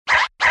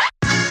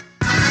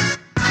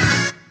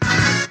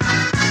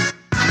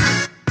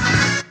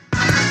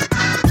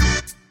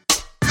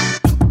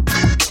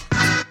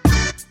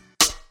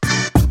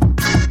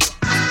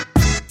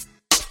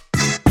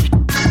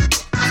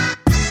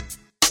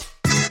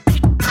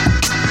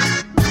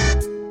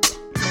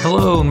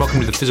Hello and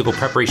welcome to the Physical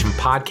Preparation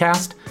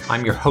Podcast.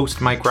 I'm your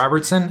host, Mike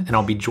Robertson, and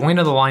I'll be joined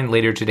on the line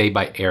later today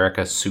by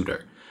Erica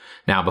Suter.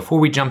 Now, before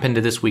we jump into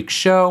this week's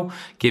show,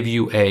 give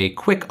you a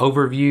quick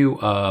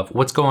overview of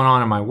what's going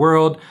on in my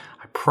world.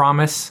 I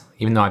promise,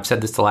 even though I've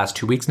said this the last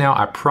 2 weeks now,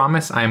 I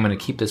promise I am going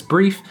to keep this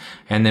brief,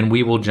 and then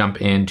we will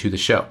jump into the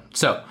show.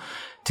 So,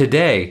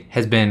 today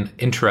has been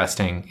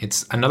interesting.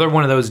 It's another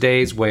one of those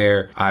days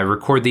where I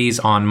record these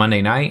on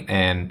Monday night,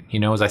 and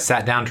as I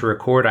sat down to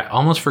record, I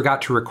almost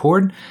forgot to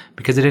record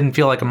because it didn't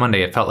feel like a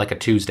Monday. It felt like a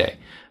Tuesday.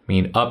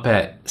 Up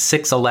at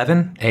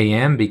 6:11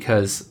 a.m.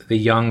 because the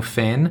young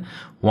Finn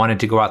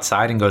wanted to go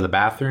outside and go to the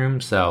bathroom.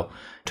 So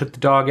took the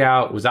dog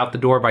out, was out the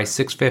door by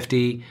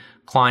 6:50.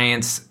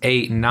 Clients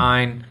 8 and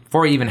 9.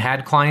 Before I even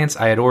had clients,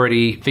 I had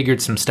already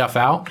figured some stuff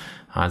out.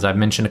 As I've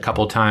mentioned a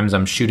couple of times,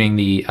 I'm shooting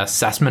the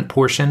assessment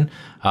portion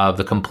of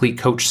the Complete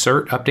Coach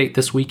Cert update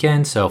this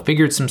weekend. So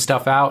figured some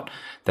stuff out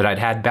that I'd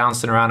had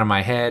bouncing around in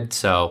my head.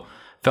 So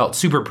felt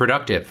super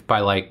productive by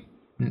like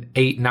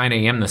 8, 9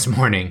 a.m. this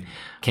morning.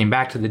 Came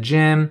back to the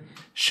gym,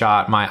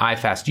 shot my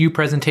iFastU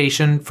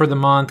presentation for the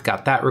month,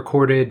 got that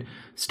recorded,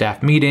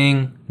 staff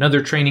meeting,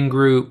 another training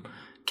group,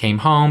 came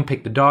home,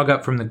 picked the dog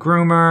up from the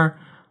groomer,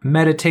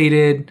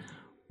 meditated,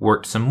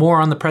 worked some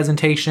more on the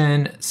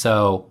presentation,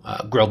 so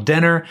grilled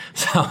dinner.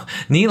 So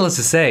needless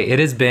to say, it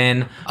has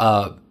been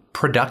a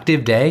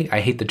productive day. I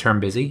hate the term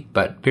busy,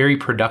 but very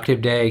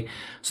productive day.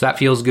 So that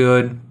feels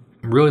good.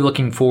 I'm really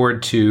looking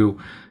forward to,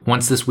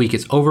 once this week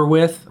is over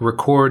with,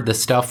 record the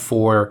stuff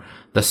for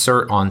the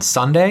cert on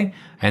Sunday.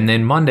 And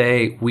then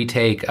Monday, we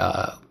take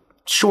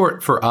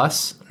short for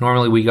us.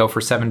 Normally we go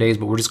for 7 days,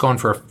 but we're just going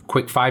for a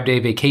quick 5-day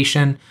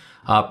vacation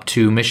up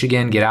to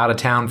Michigan, get out of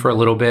town for a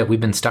little bit. We've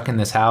been stuck in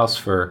this house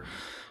for,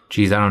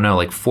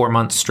 like 4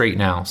 months straight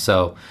now.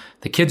 So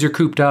the kids are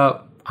cooped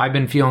up. I've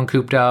been feeling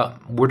cooped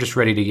up. We're just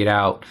ready to get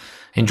out,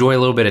 enjoy a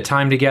little bit of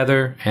time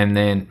together. And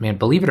then, man,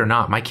 believe it or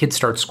not, my kids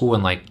start school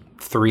in like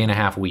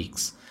 3.5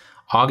 weeks.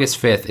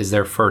 August 5th is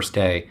their first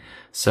day.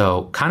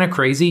 So kind of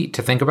crazy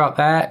to think about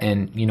that.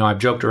 And, I've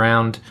joked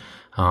around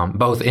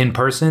both in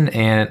person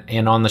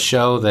and on the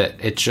show that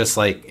it's just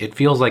like, it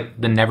feels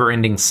like the never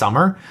ending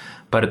summer.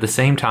 But at the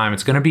same time,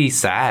 it's going to be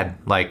sad.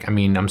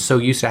 I'm so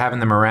used to having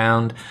them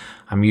around.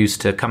 I'm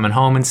used to coming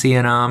home and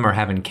seeing them, or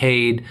having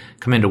Cade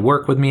come into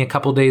work with me a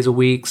couple days a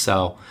week.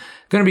 So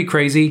going to be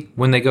crazy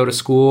when they go to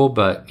school,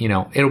 but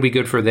it'll be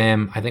good for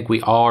them. I think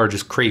we all are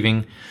just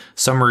craving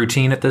some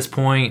routine at this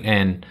point.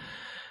 And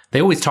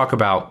they always talk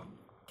about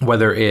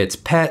whether it's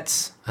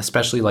pets,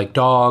 especially like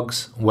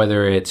dogs,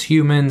 whether it's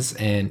humans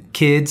and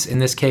kids, in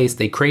this case,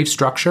 they crave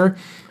structure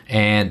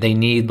and they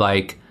need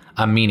like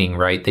a meaning,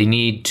 right? They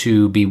need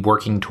to be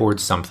working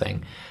towards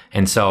something.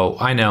 And so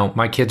I know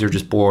my kids are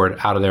just bored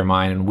out of their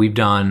mind, and we've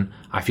done,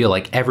 I feel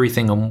like,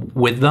 everything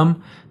with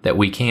them that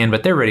we can,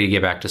 but they're ready to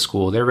get back to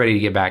school. They're ready to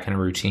get back in a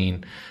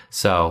routine.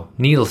 So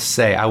needless to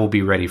say, I will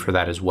be ready for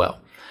that as well.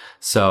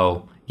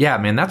 So yeah,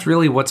 man, that's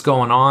really what's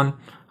going on.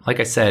 Like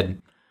I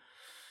said,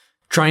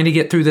 trying to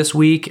get through this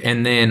week.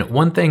 And then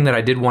one thing that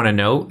I did want to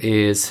note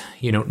is,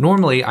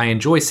 normally I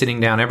enjoy sitting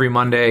down every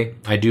Monday.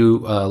 I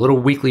do a little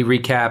weekly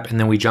recap and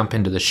then we jump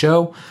into the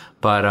show.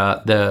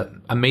 But the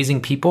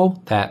amazing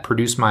people that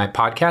produce my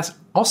podcast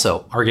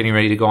also are getting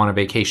ready to go on a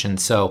vacation.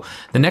 So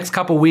the next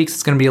couple weeks,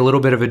 it's going to be a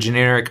little bit of a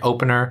generic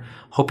opener.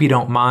 Hope you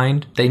don't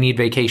mind. They need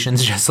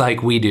vacations just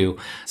like we do.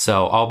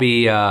 So I'll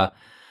be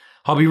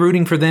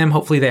rooting for them.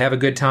 Hopefully they have a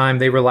good time.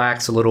 They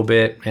relax a little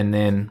bit, and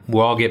then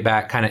we'll all get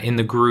back kind of in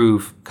the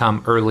groove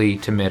come early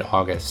to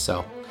mid-August.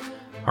 So,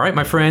 all right,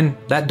 my friend,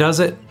 that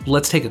does it.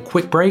 Let's take a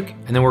quick break,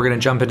 and then we're going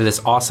to jump into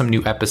this awesome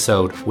new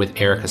episode with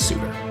Erica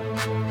Suter.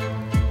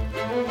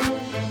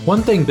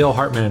 One thing Bill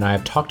Hartman and I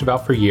have talked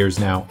about for years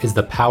now is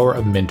the power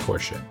of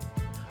mentorship.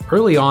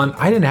 Early on,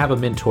 I didn't have a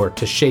mentor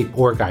to shape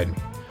or guide me,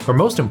 or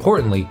most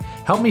importantly,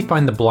 help me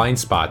find the blind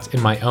spots in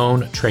my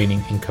own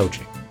training and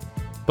coaching.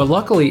 But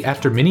luckily,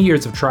 after many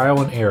years of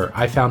trial and error,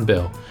 I found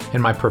Bill,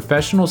 and my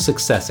professional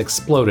success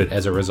exploded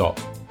as a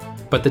result.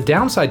 But the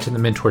downside to the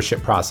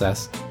mentorship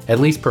process, at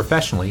least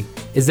professionally,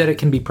 is that it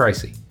can be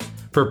pricey.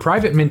 For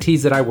private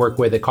mentees that I work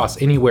with, it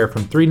costs anywhere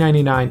from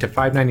 $3.99 to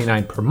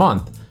 $5.99 per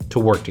month to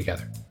work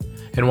together.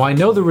 And while I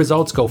know the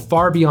results go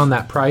far beyond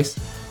that price,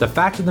 the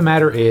fact of the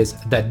matter is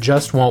that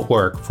just won't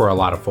work for a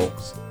lot of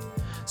folks.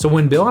 So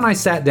when Bill and I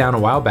sat down a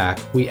while back,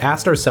 we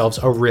asked ourselves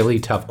a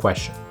really tough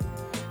question.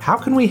 How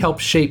can we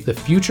help shape the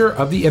future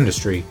of the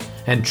industry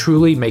and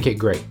truly make it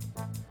great?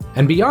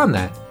 And beyond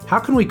that, how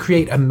can we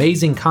create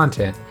amazing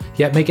content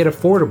yet make it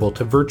affordable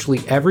to virtually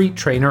every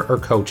trainer or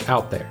coach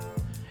out there?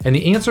 And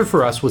the answer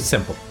for us was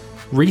simple: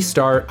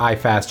 restart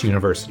iFast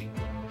University.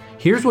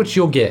 Here's what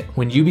you'll get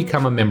when you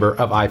become a member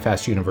of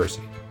iFast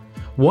University.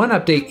 One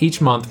update each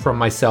month from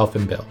myself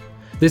and Bill.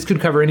 This could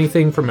cover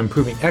anything from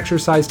improving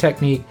exercise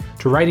technique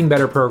to writing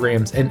better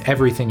programs and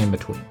everything in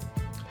between.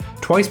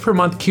 Twice per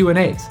month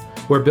Q&As,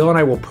 where Bill and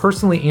I will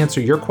personally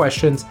answer your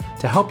questions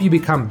to help you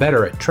become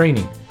better at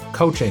training,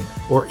 coaching,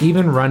 or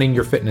even running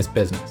your fitness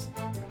business.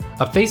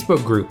 a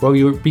Facebook group where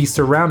you'll be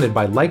surrounded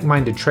by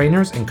like-minded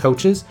trainers and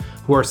coaches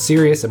who are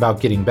serious about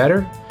getting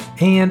better,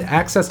 and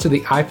access to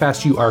the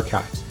iFastU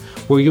archives,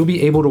 where you'll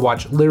be able to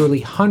watch literally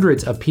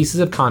hundreds of pieces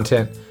of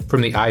content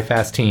from the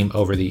iFast team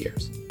over the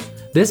years.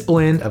 This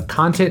blend of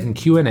content and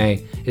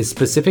Q&A is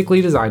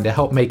specifically designed to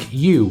help make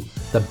you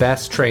the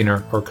best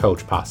trainer or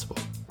coach possible.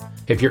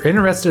 If you're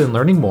interested in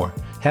learning more,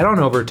 head on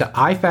over to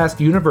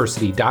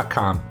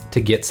ifastuniversity.com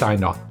to get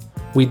signed on.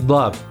 We'd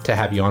love to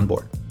have you on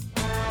board.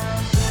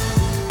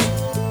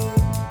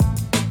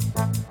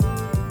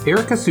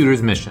 Erica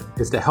Suter's mission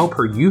is to help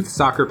her youth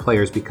soccer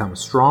players become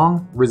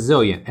strong,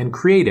 resilient, and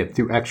creative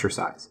through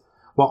exercise,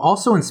 while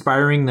also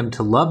inspiring them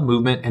to love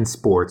movement and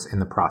sports in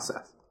the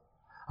process.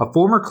 A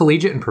former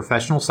collegiate and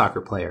professional soccer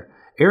player,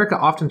 Erica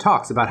often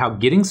talks about how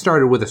getting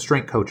started with a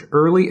strength coach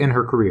early in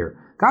her career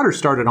got her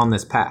started on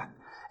this path,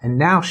 and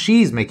now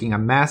she's making a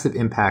massive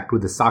impact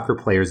with the soccer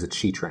players that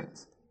she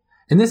trains.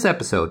 In this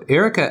episode,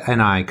 Erica and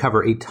I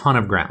cover a ton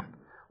of ground.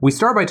 We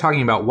start by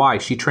talking about why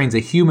she trains a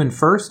human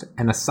first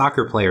and a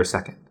soccer player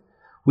second.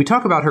 We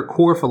talk about her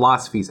core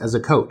philosophies as a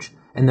coach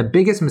and the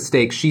biggest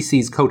mistakes she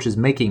sees coaches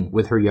making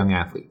with her young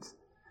athletes.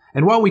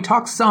 And while we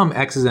talk some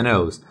X's and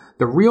O's,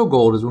 the real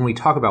gold is when we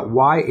talk about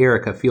why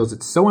Erica feels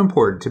it's so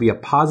important to be a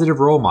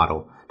positive role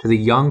model to the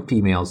young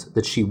females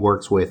that she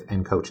works with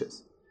and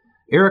coaches.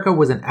 Erica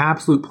was an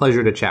absolute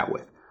pleasure to chat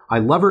with. I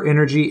love her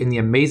energy and the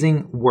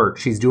amazing work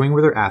she's doing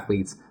with her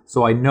athletes,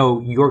 so I know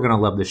you're going to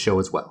love this show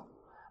as well.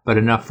 But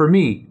enough for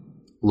me,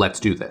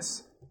 let's do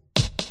this.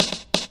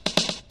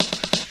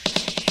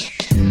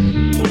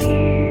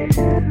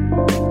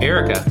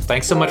 Erica,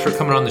 thanks so much for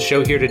coming on the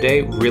show here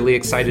today. Really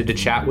excited to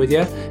chat with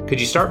you. Could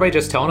you start by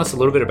just telling us a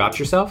little bit about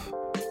yourself?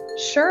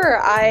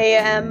 Sure. I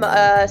am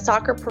a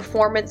soccer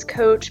performance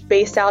coach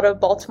based out of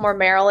Baltimore,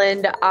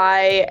 Maryland.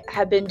 I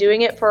have been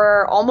doing it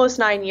for almost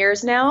 9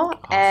 years now, awesome.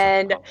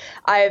 And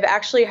I've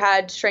actually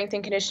had strength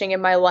and conditioning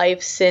in my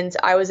life since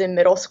I was in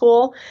middle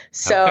school.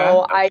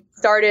 So okay. I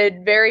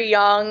started very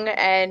young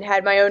and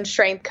had my own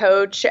strength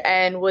coach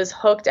and was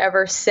hooked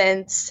ever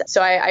since.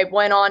 So I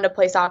went on to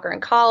play soccer in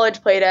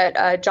college, played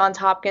at Johns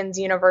Hopkins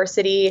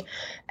University.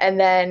 And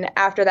then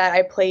after that,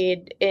 I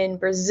played in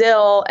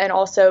Brazil and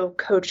also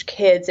coached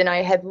kids. And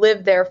I had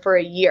lived there for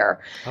a year.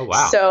 Oh,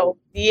 wow. So,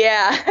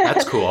 yeah.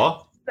 That's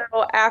cool.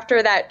 So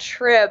after that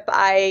trip,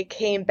 I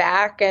came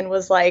back and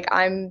was like,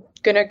 I'm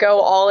going to go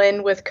all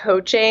in with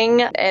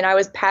coaching. And I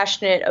was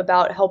passionate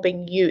about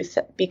helping youth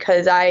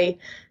because I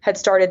had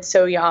started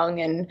so young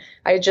and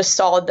I just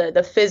saw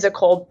the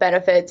physical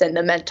benefits and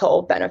the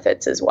mental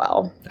benefits as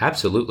well.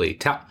 Absolutely.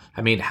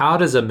 How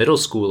does a middle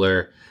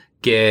schooler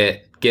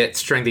get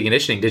strength and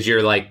conditioning? Did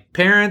your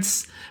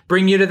parents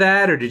bring you to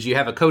that, or did you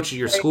have a coach at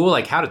your school?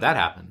 How did that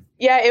happen?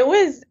 Yeah, it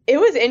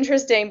was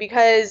interesting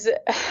because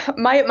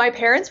my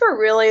parents were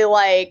really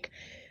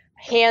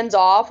hands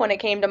off when it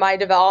came to my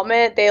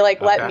development. They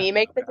let me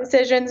make the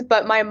decisions,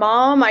 but my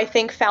mom, I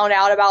think, found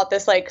out about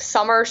this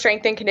summer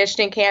strength and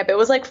conditioning camp. It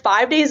was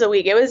 5 days a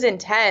week. It was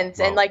intense.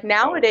 Wow. And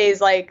nowadays,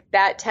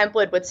 that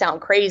template would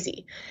sound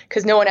crazy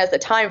because no one has the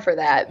time for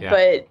that. Yeah.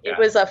 But it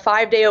was a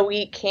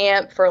 5-day-a-week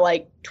camp for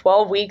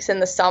 12 weeks in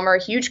the summer,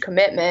 huge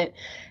commitment.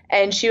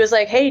 And she was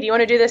like, hey, do you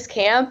want to do this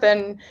camp?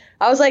 And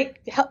I was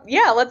like,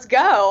 yeah, let's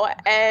go.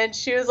 And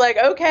she was like,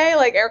 okay,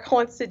 Erica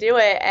wants to do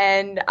it.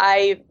 And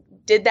I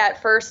did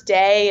that first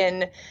day.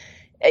 And,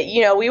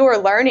 we were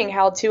learning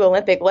how to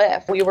Olympic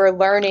lift. We were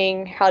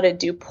learning how to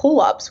do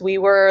pull-ups. We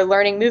were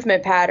learning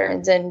movement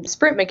patterns and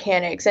sprint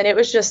mechanics. And it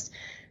was just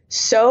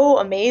so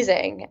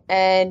amazing.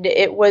 And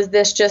it was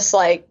this just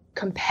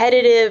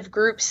competitive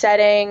group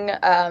setting,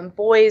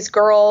 boys,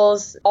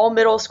 girls, all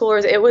middle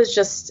schoolers. It was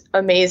just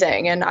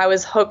amazing. And I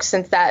was hooked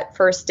since that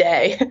first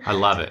day. I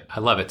love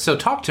it. So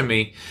talk to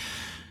me.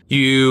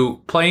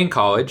 You play in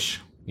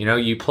college,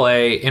 you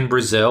play in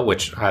Brazil,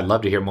 which I'd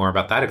love to hear more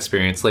about that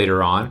experience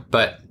later on.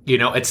 But,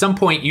 at some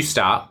point you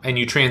stop and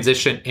you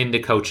transition into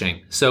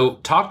coaching. So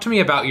talk to me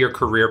about your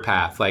career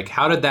path.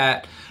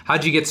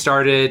 How'd you get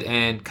started,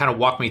 and kind of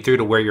walk me through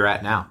to where you're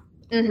at now?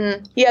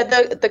 Mm-hmm. Yeah,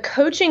 the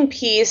coaching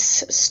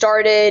piece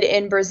started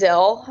in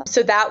Brazil.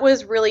 So that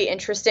was really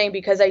interesting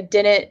because I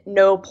didn't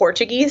know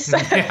Portuguese.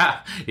 Yeah,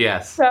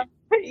 yes.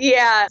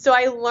 So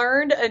I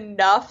learned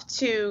enough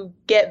to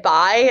get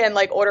by and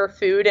order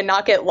food and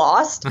not get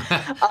lost.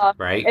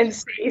 Right. And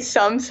say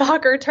some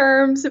soccer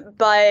terms.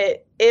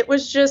 But it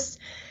was just,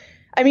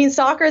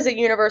 soccer is a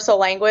universal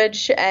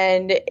language,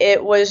 and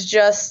it was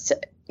just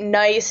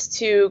nice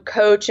to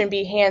coach and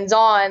be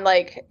hands-on,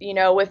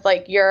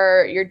 with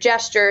your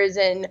gestures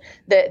and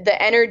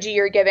the energy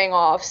you're giving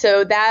off.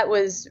 So that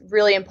was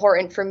really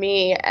important for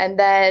me. And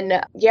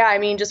then,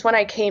 just when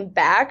I came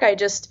back,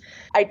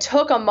 I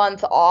took a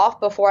month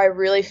off before I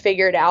really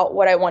figured out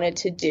what I wanted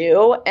to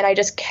do. And I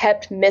just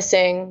kept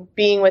missing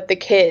being with the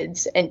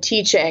kids and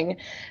teaching,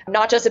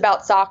 not just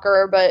about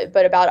soccer,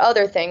 but about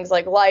other things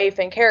like life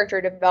and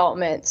character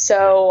development.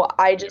 So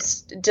I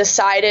just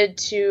decided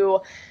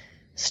to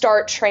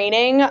start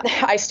training.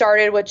 I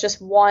started with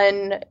just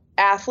one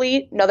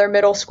athlete, another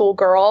middle school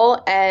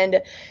girl,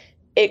 and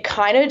it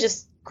kind of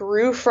just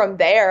grew from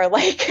there.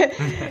 Like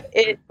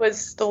it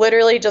was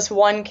literally just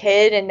one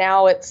kid, and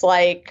now it's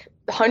like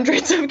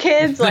hundreds of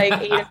kids, like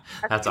 8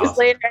 That's years awesome.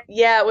 later.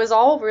 Yeah, it was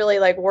all really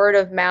like word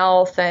of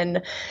mouth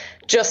and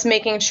just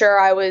making sure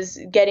I was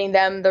getting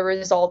them the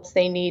results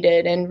they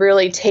needed and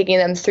really taking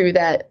them through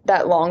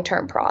that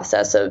long-term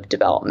process of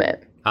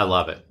development. I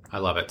love it. I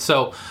love it.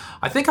 So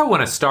I think I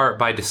want to start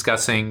by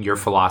discussing your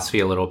philosophy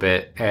a little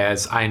bit,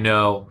 as I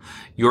know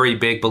you're a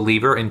big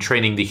believer in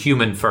training the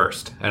human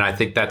first. And I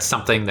think that's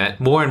something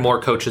that more and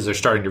more coaches are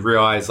starting to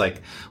realize,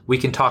 like, we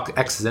can talk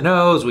X's and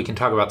O's, we can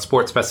talk about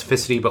sports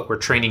specificity, but we're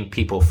training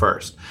people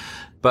first.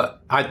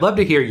 But I'd love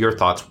to hear your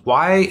thoughts.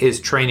 Why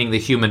is training the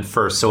human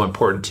first so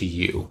important to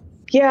you?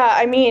 Yeah,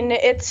 I mean,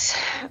 it's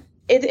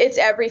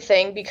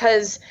everything,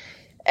 because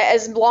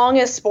as long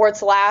as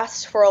sports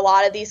last for a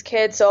lot of these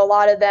kids, so a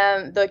lot of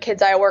them, the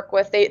kids I work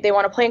with, they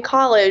want to play in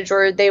college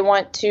or they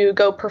want to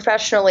go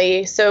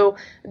professionally. So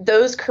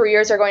those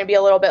careers are going to be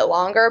a little bit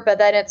longer, but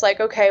then it's like,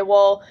 okay,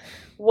 well,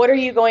 what are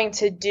you going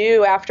to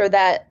do after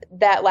that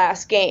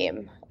last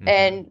game?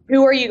 And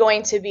who are you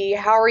going to be?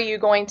 How are you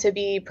going to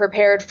be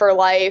prepared for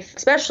life,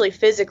 especially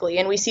physically?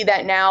 And we see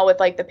that now with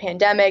like the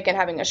pandemic and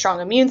having a strong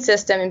immune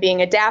system and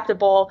being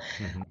adaptable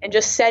and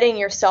just setting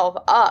yourself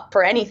up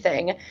for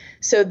anything.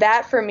 So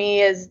that for me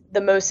is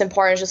the most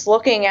important, just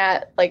looking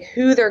at like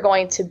who they're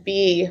going to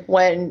be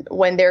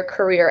when their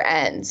career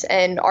ends,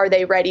 and are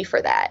they ready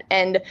for that?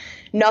 And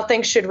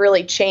nothing should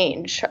really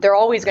change. They're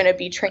always going to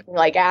be training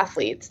like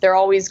athletes. They're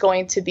always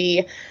going to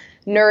be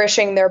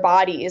nourishing their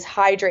bodies,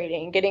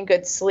 hydrating, getting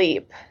good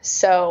sleep.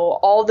 So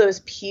all those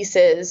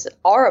pieces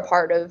are a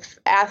part of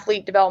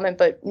athlete development,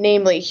 but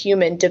namely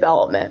human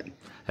development.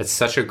 That's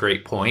such a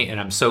great point, and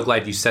I'm so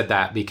glad you said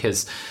that,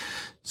 because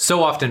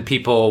so often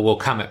people will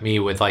come at me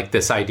with like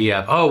this idea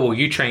of, oh, well,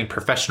 you train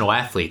professional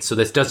athletes, so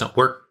this doesn't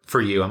work for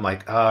you. I'm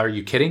like, are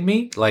you kidding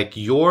me? Like,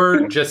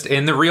 you're just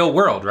in the real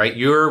world, right?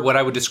 You're what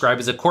I would describe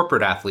as a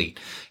corporate athlete.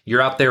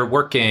 You're out there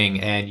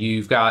working and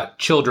you've got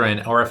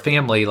children or a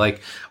family.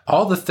 Like,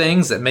 all the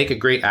things that make a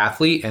great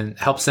athlete and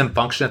helps them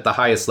function at the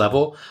highest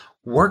level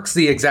works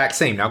the exact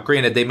same. Now,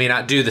 granted, they may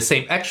not do the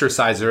same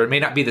exercise or it may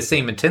not be the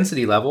same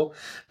intensity level,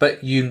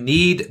 but you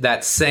need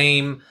that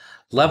same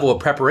level of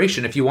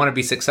preparation if you want to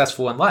be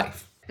successful in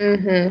life.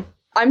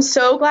 I'm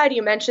so glad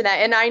you mentioned that.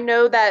 And I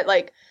know that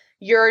like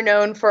you're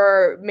known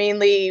for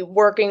mainly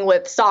working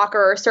with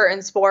soccer or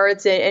certain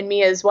sports, and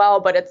me as well.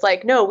 But it's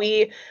like, no,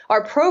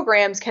 our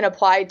programs can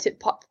apply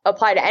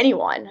to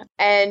anyone.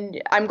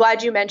 And I'm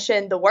glad you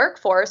mentioned the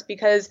workforce,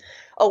 because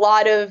a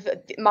lot of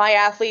my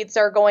athletes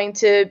are going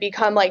to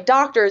become like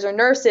doctors or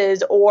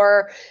nurses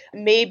or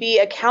maybe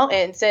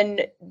accountants,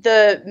 and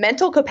the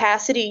mental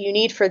capacity you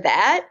need for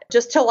that,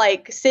 just to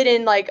like sit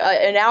in like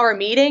an hour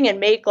meeting and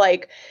make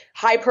like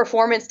high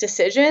performance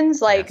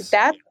decisions, like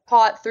that's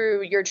taught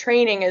through your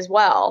training as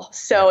well.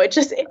 So it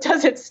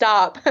doesn't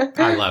stop.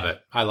 I love it.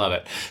 I love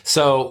it.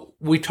 So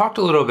we talked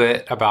a little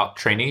bit about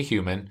training a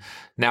human.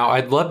 Now,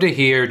 I'd love to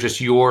hear just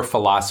your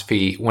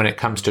philosophy when it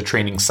comes to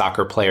training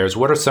soccer players.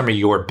 What are some of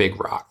your big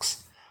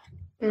rocks?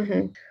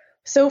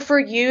 So for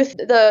youth,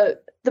 the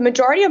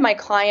majority of my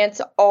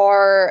clients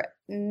are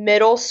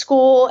middle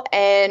school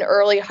and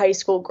early high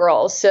school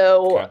girls.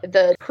 So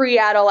the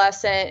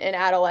pre-adolescent and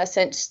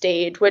adolescent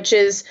stage, which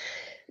is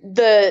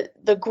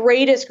the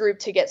greatest group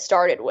to get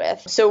started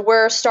with. So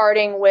we're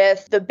starting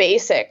with the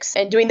basics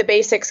and doing the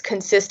basics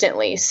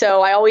consistently.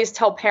 So I always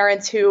tell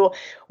parents who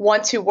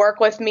want to work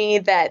with me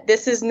that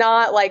this is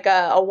not like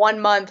a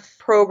 1-month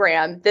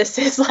program. This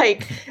is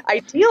like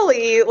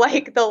ideally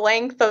like the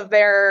length of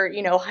their,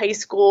 high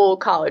school,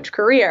 college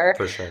career.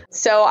 For sure.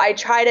 So I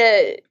try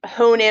to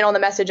hone in on the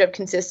message of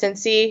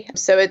consistency.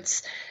 So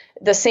it's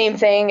the same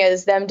thing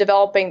as them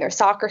developing their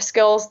soccer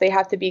skills. They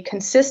have to be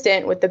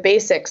consistent with the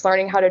basics,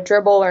 learning how to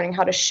dribble, learning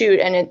how to shoot.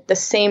 And the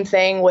same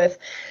thing with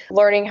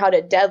learning how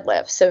to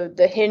deadlift. So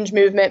the hinge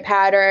movement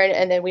pattern,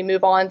 and then we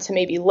move on to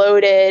maybe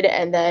loaded.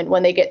 And then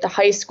when they get to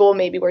high school,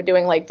 maybe we're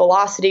doing like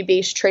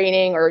velocity-based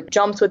training or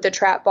jumps with the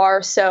trap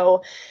bar.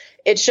 So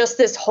it's just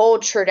this whole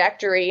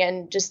trajectory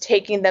and just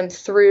taking them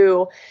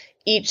through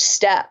each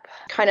step,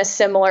 kind of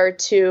similar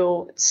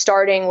to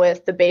starting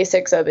with the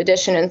basics of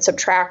addition and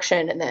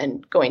subtraction and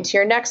then going to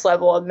your next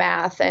level of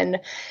math. And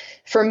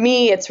for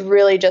me, it's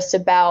really just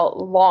about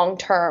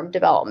long-term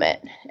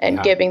development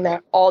and giving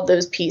them all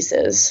those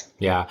pieces.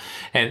 Yeah.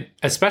 And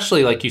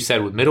especially like you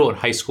said, with middle and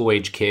high school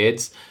age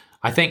kids,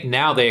 I think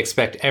now they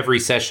expect every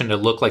session to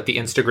look like the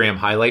Instagram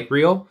highlight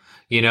reel.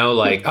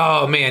 Like,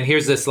 oh man,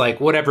 here's this like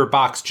whatever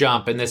box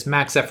jump and this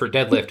max effort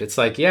deadlift. It's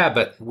like, yeah,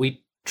 but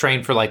we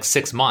trained for like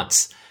 6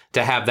 months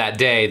to have that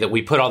day that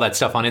we put all that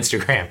stuff on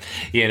Instagram,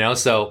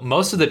 So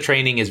most of the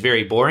training is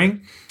very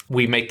boring.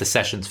 We make the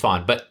sessions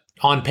fun, but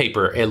on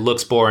paper, it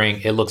looks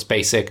boring. It looks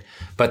basic,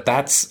 but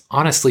that's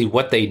honestly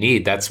what they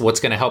need. That's what's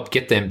going to help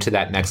get them to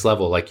that next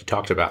level, like you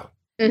talked about.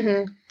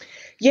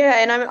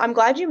 Yeah, and I'm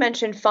glad you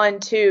mentioned fun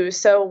too.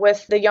 So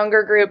with the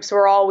younger groups,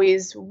 we're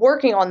always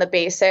working on the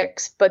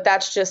basics, but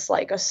that's just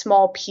like a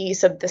small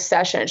piece of the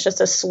session. It's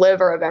just a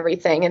sliver of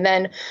everything. And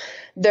then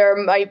there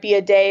might be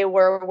a day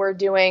where we're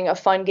doing a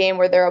fun game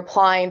where they're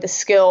applying the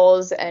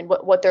skills and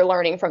what they're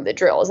learning from the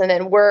drills. And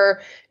then we're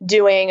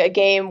doing a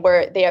game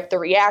where they have to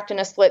react in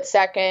a split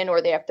second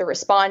or they have to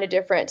respond to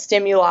different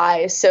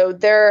stimuli. So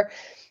they're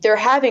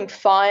having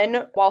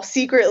fun while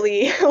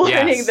secretly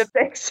learning the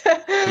picks.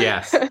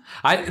 Yes.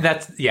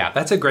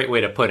 That's a great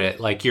way to put it.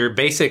 Like you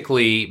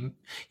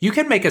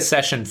can make a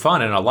session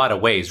fun in a lot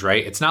of ways,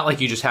 right? It's not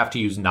like you just have to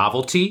use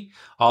novelty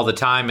all the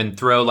time and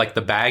throw like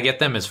the bag at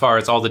them as far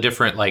as all the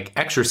different like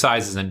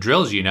exercises and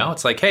drills,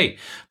 It's like, hey,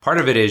 part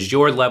of it is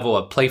your level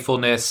of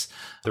playfulness,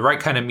 the right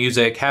kind of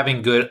music,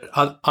 having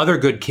other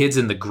good kids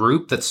in the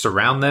group that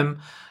surround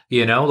them,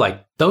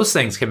 like those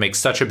things can make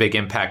such a big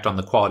impact on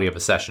the quality of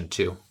a session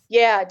too.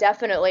 Yeah,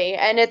 definitely.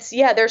 And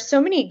there's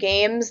so many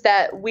games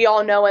that we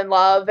all know and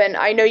love. And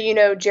I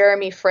know,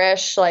 Jeremy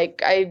Frisch,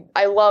 like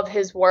I love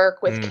his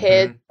work with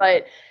kids,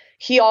 but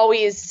he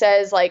always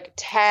says like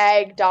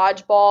tag,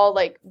 dodgeball,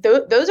 like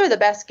those are the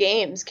best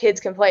games kids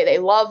can play. They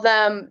love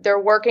them. They're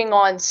working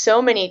on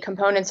so many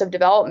components of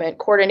development: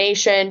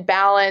 coordination,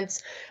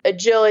 balance,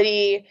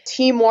 agility,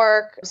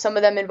 teamwork. Some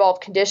of them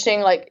involve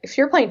conditioning. Like if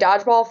you're playing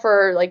dodgeball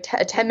for like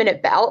a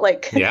 10-minute bout,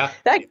 like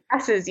that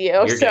gasses you.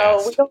 You're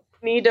gassed. We don't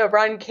need to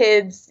run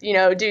kids,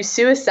 do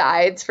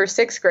suicides for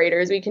 6th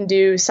graders. We can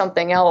do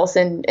something else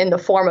in the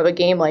form of a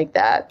game like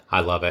that.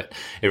 I love it.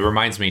 It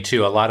reminds me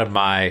too, a lot of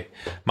my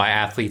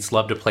athletes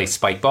love to play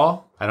spike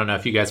ball. I don't know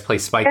if you guys play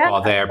spike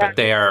ball there, but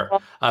they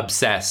are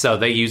obsessed. So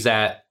they use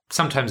that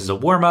sometimes as a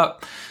warm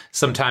up.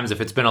 Sometimes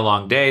if it's been a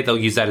long day, they'll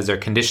use that as their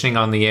conditioning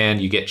on the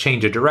end. You get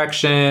change of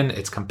direction.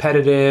 It's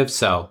competitive.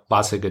 So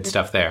lots of good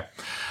stuff there.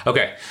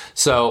 Okay.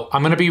 So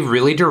I'm going to be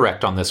really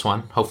direct on this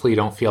one. Hopefully you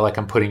don't feel like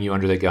I'm putting you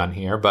under the gun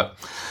here, but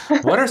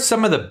what are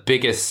some of the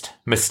biggest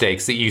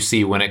mistakes that you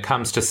see when it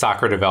comes to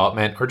soccer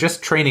development or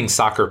just training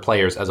soccer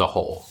players as a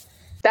whole?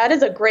 That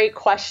is a great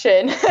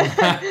question.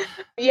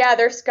 Yeah,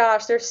 there's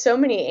so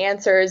many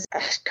answers.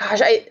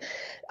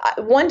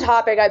 One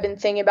topic I've been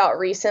thinking about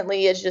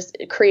recently is just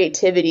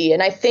creativity.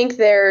 And I think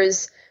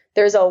there's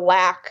a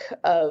lack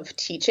of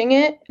teaching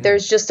it.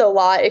 There's just a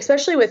lot,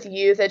 especially with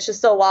youth, it's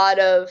just a lot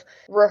of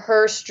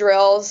rehearsed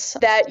drills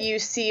that you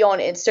see on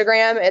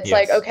Instagram. It's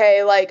like,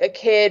 okay, like a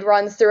kid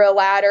runs through a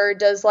ladder,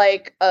 does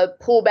like a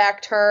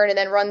pullback turn, and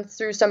then runs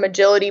through some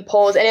agility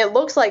pulls. And it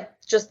looks like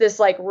just this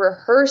like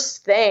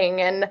rehearsed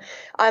thing. And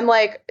I'm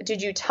like, did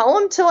you tell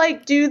him to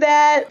like do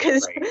that?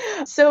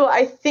 So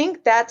I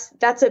think that's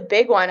a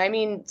big one. I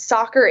mean,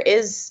 soccer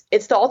it's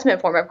the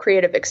ultimate form of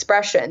creative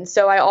expression.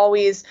 So I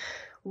always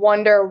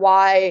wonder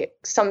why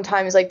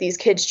sometimes like these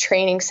kids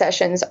training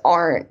sessions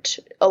aren't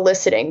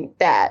eliciting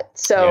that.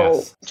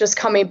 So just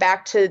coming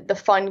back to the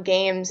fun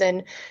games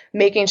and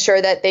making sure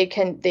that they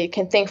can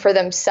think for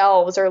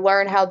themselves or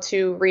learn how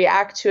to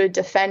react to a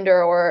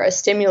defender or a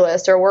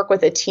stimulus or work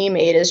with a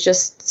teammate is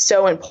just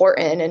so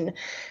important. And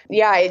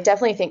I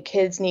definitely think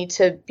kids need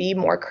to be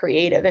more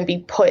creative and be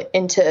put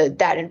into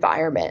that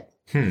environment.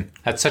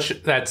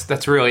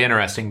 That's really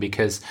interesting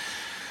because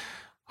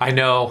I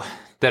know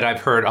that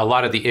I've heard a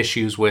lot of the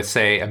issues with,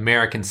 say,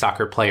 American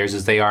soccer players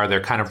is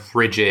they're kind of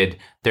rigid.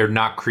 They're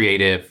not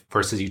creative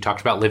versus you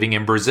talked about living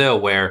in Brazil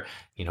where,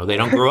 they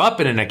don't grow up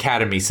in an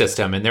academy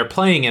system and they're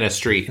playing in a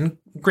street. And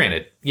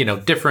granted,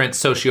 different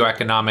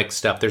socioeconomic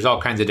stuff. There's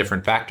all kinds of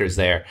different factors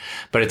there.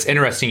 But it's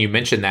interesting you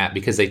mentioned that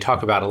because they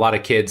talk about a lot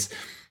of kids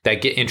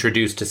that get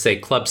introduced to, say,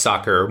 club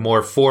soccer or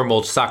more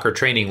formal soccer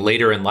training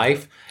later in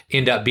life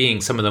end up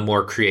being some of the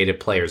more creative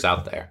players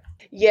out there.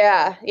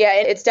 Yeah,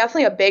 it's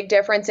definitely a big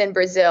difference in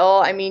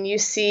Brazil. I mean, you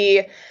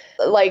see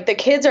like the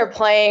kids are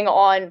playing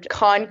on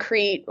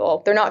concrete.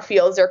 Well, they're not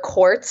fields, they're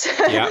courts.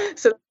 Yeah.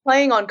 So they're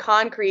playing on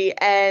concrete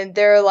and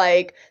they're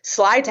like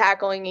slide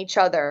tackling each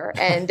other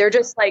and they're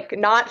just like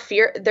not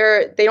fear.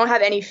 They don't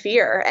have any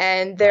fear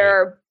and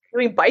they're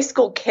doing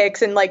bicycle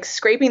kicks and like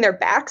scraping their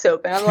backs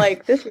open. I'm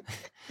like, this is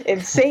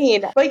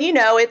insane. But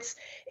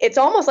it's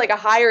almost like a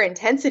higher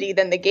intensity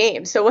than the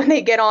game. So when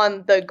they get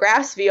on the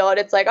grass field,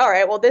 it's like, all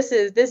right, well, this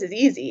is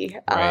easy.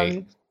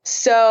 Right.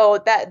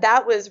 So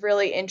that was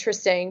really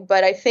interesting.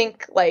 But I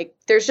think like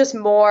there's just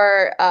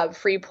more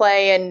free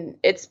play, and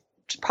it's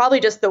probably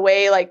just the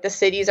way like the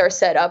cities are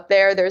set up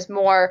there. There's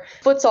more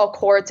futsal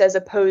courts as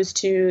opposed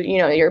to,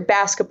 your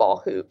basketball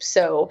hoops.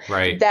 So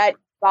that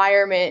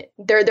environment,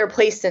 they're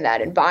placed in that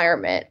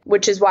environment,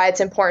 which is why it's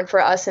important for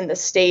us in the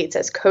States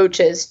as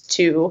coaches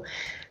to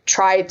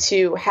try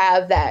to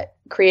have that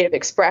creative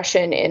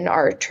expression in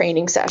our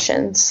training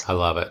sessions. I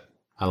love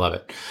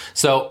it.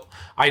 So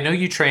I know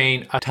you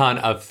train a ton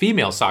of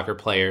female soccer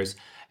players,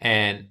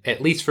 and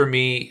at least for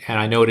me, and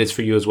I know it is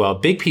for you as well, a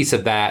big piece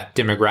of that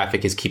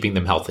demographic is keeping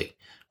them healthy,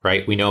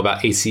 right? We know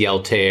about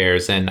ACL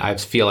tears, and I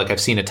feel like I've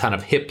seen a ton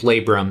of hip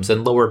labrums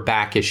and lower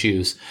back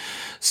issues.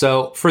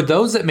 So for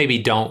those that maybe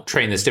don't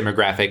train this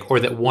demographic or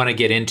that want to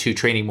get into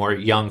training more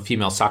young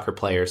female soccer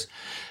players,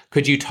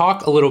 could you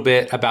talk a little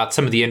bit about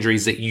some of the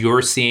injuries that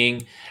you're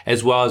seeing,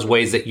 as well as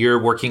ways that you're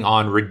working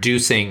on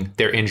reducing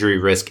their injury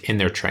risk in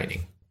their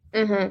training?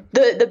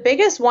 The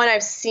biggest one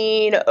I've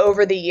seen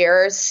over the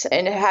years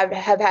and have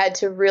had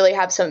to really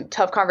have some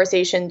tough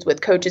conversations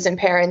with coaches and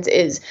parents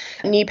is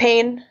knee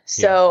pain.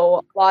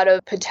 So a lot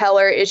of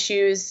patellar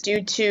issues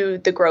due to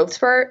the growth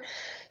spurt.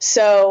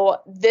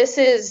 So this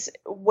is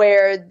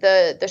where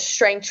the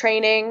strength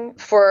training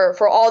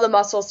for all the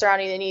muscles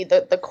surrounding the knee,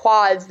 the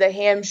quads, the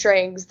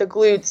hamstrings, the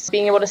glutes,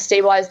 being able to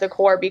stabilize the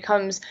core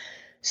becomes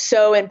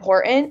so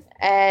important.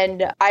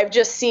 And I've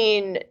just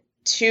seen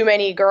too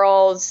many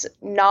girls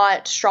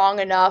not strong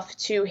enough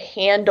to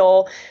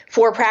handle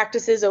 4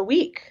 practices a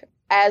week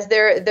as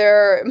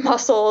their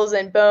muscles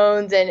and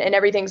bones and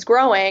everything's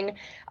growing.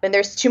 And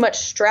there's too much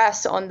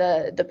stress on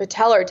the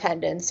patellar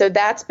tendon. So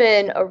that's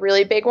been a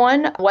really big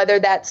one, whether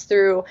that's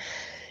through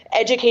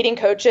educating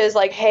coaches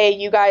like, hey,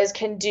 you guys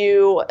can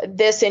do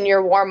this in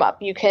your warm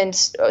up. You can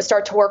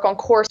start to work on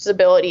core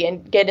stability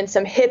and get in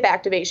some hip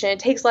activation. It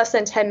takes less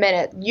than 10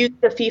 minutes. Use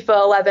the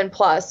FIFA 11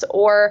 Plus,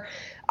 or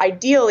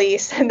ideally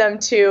send them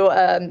to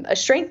a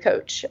strength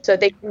coach so that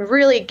they can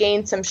really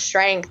gain some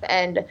strength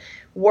and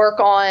work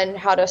on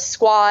how to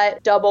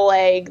squat, double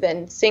leg,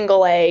 then single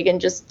leg,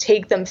 and just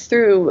take them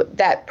through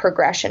that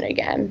progression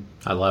again.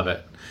 I love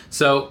it.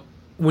 So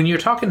when you're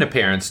talking to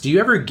parents, do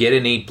you ever get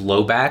any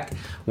blowback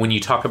when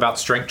you talk about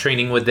strength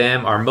training with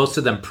them? Are most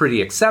of them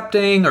pretty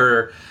accepting,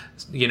 or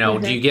do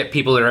you get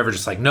people that are ever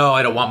just like, no,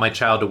 I don't want my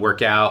child to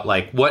work out?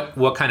 Like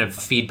what kind of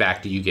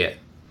feedback do you get?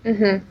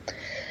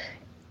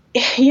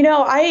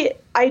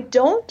 I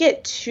don't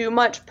get too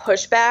much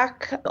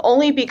pushback,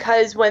 only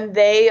because when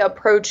they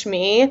approach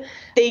me,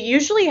 they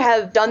usually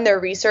have done their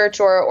research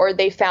or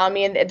they found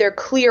me and they're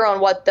clear on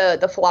what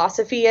the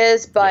philosophy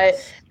is. But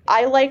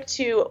I like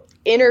to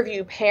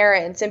interview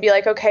parents and be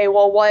like, okay,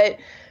 well,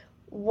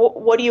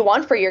 what do you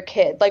want for your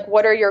kid? Like,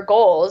 what are your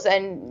goals?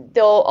 And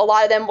a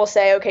lot of them will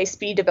say, okay,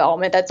 speed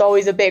development. That's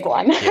always a big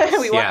one.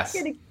 We want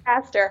to get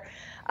faster.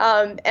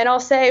 And I'll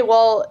say,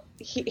 well,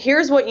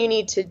 here's what you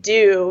need to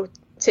do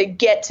to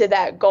get to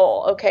that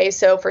goal. Okay,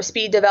 so for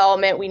speed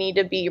development, we need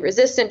to be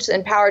resistance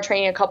and power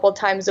training a couple of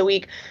times a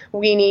week.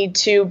 We need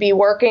to be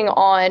working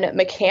on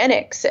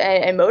mechanics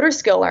and motor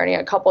skill learning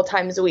a couple of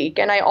times a week.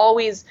 And I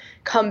always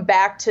come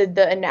back to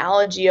the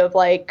analogy of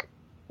like,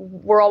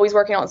 we're always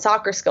working on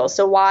soccer skills.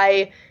 So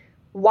why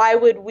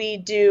would we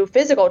do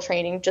physical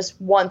training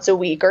just once a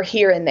week or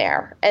here and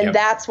there? And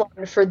that's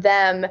when for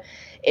them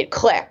it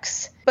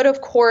clicks. But of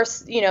course,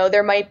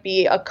 there might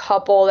be a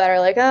couple that are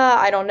like,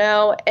 I don't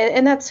know.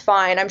 And that's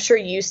fine. I'm sure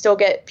you still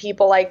get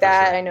people like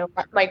that. Sure. I know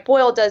Mike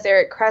Boyle does,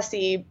 Eric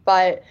Cressy,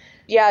 but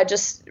yeah,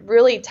 just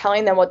really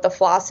telling them what the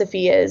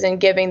philosophy is and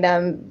giving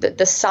them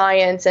the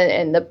science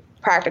and the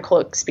practical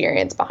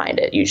experience behind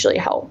it usually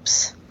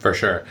helps. For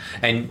sure.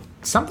 And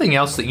something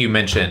else that you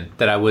mentioned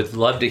that I would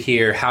love to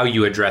hear how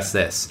you address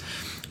this.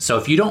 So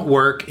if you don't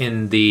work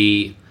in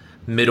the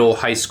middle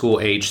high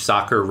school age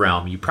soccer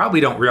realm, you probably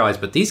don't realize,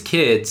 but these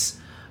kids,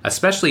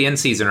 especially in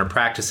season, are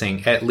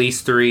practicing at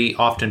least 3,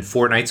 often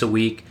 4 nights a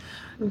week,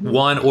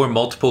 1 or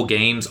multiple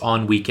games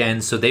on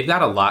weekends. So they've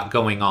got a lot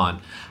going on.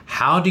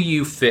 How do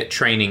you fit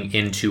training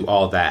into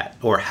all that?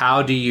 Or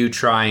how do you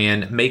try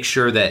and make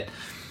sure that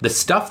the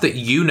stuff that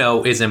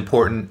is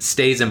important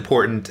stays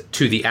important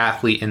to the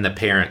athlete and the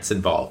parents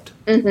involved?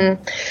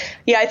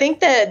 Yeah, I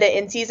think the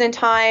in-season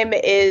time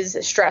is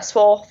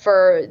stressful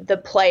for the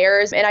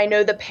players. And I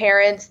know the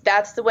parents,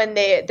 that's when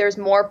there's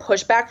more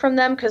pushback from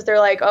them because they're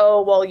like,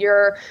 oh, well,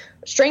 your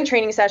strength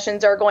training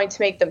sessions are going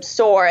to make them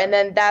sore. And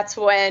then that's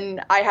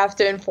when I have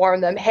to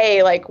inform them,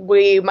 hey, like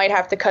we might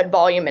have to cut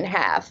volume in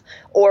half,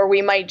 or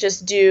we might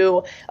just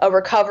do a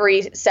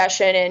recovery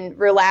session and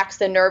relax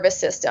the nervous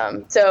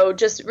system. So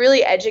just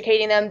really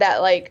educating them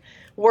that like,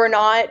 we're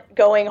not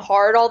going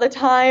hard all the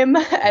time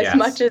as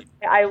much as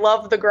I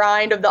love the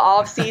grind of the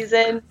off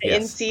season,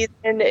 in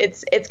season,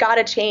 it's got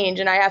to change.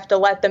 And I have to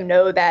let them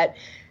know that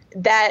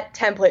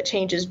template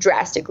changes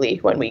drastically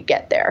when we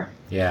get there.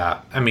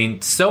 Yeah. I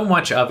mean, so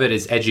much of it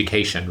is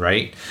education,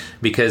 right?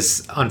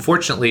 Because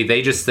unfortunately,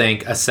 they just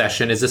think a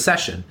session is a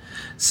session.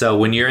 So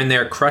when you're in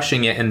there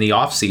crushing it in the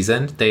off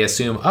season, they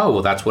assume, oh,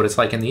 well, that's what it's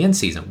like in the in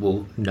season.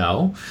 Well,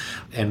 no.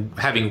 And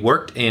having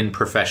worked in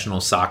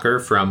professional soccer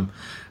from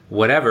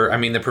whatever, I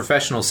mean, the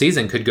professional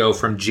season could go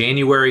from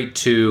January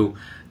to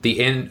the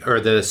end or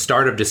the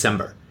start of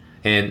December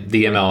in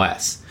the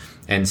MLS.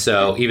 And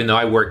so even though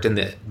I worked in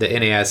the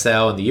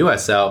NASL and the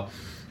USL,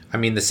 I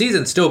mean, the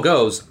season still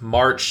goes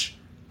March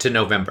to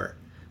November.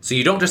 So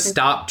you don't just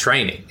stop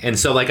training. And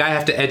so like I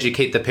have to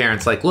educate the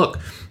parents like, look,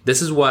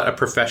 this is what a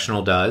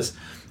professional does.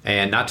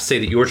 And not to say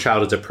that your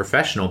child is a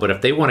professional, but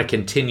if they want to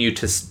continue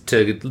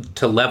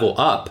to level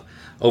up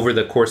over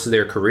the course of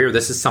their career,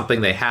 this is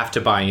something they have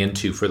to buy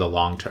into for the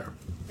long term.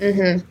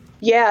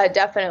 Yeah,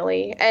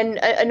 definitely. And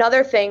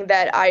another thing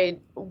that I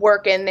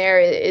work in there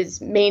is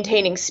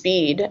maintaining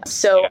speed.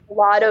 So a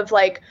lot of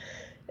like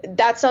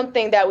that's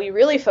something that we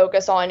really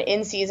focus on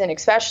in season,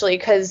 especially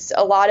because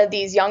a lot of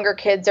these younger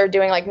kids are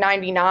doing like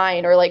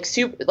 99 or like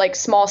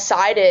small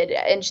sided,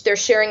 and they're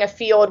sharing a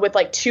field with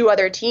like 2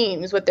 other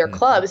teams with their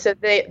clubs. So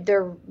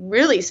they're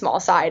really small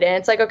sided. And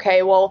it's like,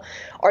 okay, well,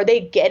 are they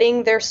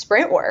getting their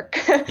sprint work?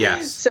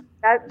 Yes. So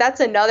that's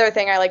another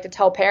thing I like to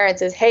tell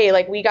parents is, hey,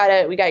 like we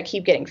gotta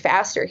keep getting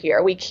faster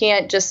here. We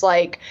can't just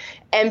like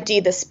empty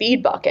the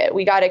speed bucket.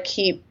 We gotta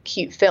keep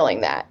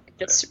filling that.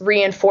 Just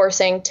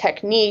reinforcing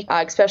technique,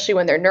 especially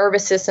when their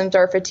nervous systems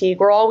are fatigued.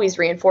 We're always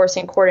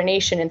reinforcing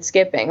coordination and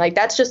skipping. Like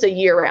that's just a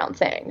year-round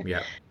thing.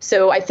 Yeah.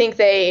 So I think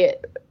the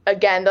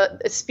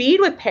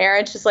speed with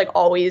parents just like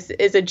always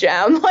is a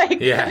gem.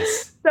 Like,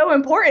 yes, so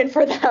important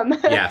for them.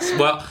 Yes.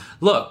 Well,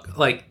 look,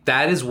 like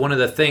that is one of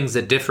the things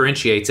that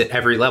differentiates at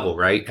every level,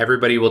 right?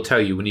 Everybody will tell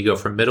you when you go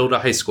from middle to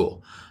high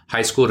school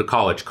to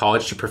college,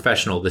 college to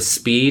professional, the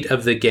speed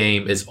of the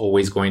game is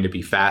always going to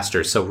be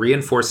faster. So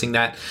reinforcing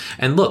that.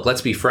 And look,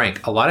 let's be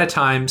frank. A lot of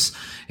times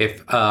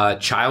if a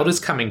child is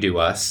coming to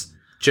us,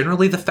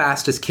 generally the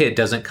fastest kid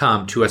doesn't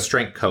come to a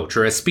strength coach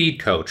or a speed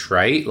coach,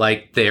 right?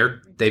 Like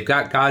they've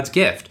got God's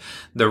gift.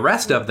 The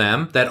rest of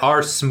them that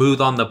are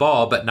smooth on the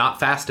ball, but not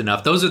fast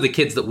enough, those are the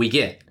kids that we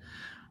get,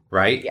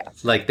 right? Yeah.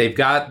 Like they've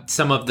got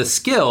some of the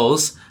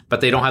skills,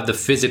 but they don't have the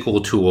physical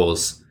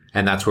tools.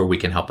 And that's where we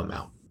can help them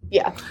out.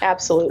 Yeah,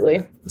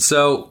 absolutely.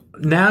 So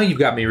now you've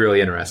got me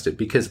really interested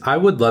because I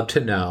would love to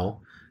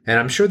know, and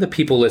I'm sure the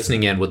people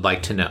listening in would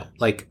like to know,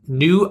 like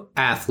new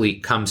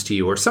athlete comes to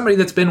you or somebody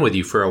that's been with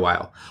you for a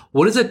while.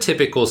 What does a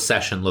typical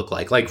session look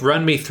like? Like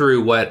run me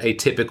through what a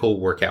typical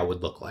workout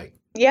would look like.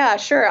 Yeah,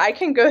 sure. I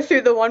can go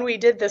through the one we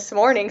did this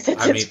morning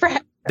since it's fresh.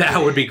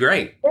 That would be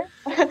great.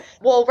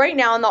 Well, right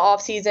now in the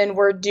off season,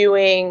 we're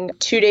doing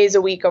 2 days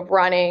a week of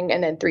running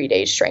and then 3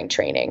 days strength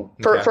training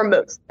for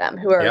most of them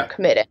who are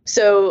committed.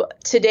 So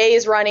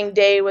today's running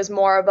day was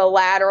more of a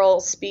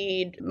lateral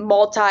speed,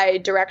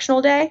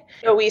 multi-directional day.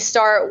 So we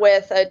start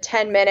with a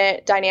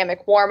 10-minute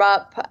dynamic warm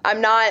up.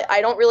 I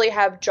don't really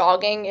have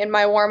jogging in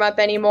my warm up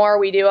anymore.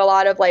 We do a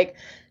lot of like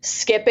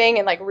skipping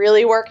and like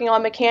really working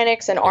on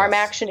mechanics and arm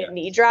action and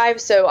knee drive.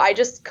 So I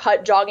just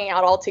cut jogging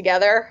out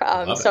altogether.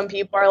 Some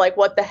people are like,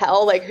 what the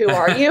hell? Like, who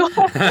are you?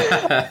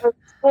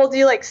 We'll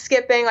do like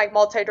skipping, like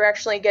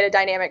multi-directionally, get a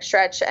dynamic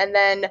stretch. And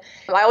then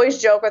I always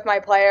joke with my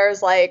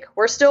players, like,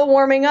 we're still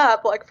warming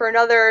up like for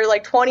another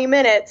like 20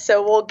 minutes.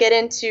 So we'll get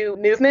into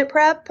movement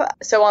prep.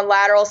 So on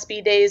lateral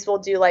speed days, we'll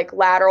do like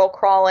lateral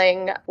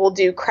crawling. We'll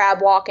do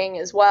crab walking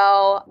as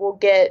well. We'll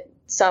get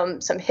some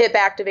hip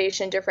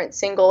activation, different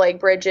single leg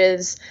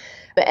bridges.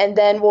 And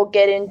then we'll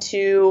get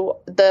into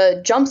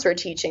the jumps we're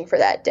teaching for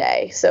that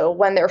day. So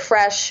when they're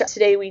fresh,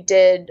 today we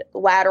did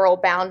lateral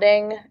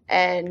bounding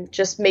and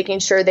just making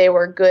sure they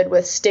were good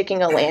with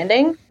sticking a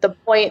landing. The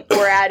point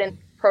we're at in the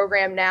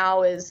program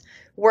now is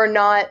we're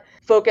not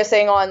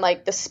focusing on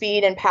like the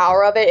speed and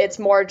power of it. It's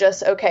more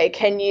just, okay,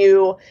 can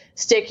you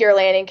stick your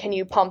landing? Can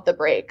you pump the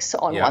brakes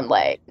on one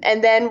leg?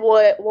 And then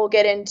we'll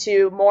get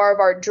into more of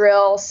our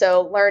drill.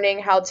 So learning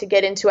how to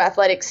get into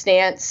athletic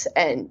stance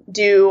and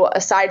do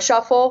a side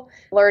shuffle,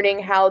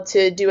 learning how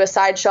to do a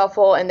side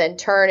shuffle and then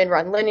turn and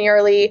run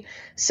linearly.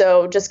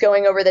 So just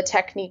going over the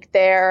technique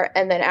there.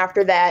 And then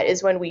after that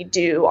is when we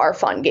do our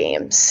fun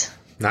games.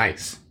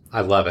 Nice.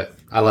 I love it.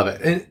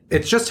 And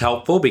it's just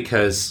helpful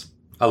because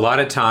a lot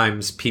of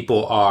times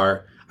people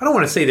are, I don't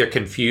want to say they're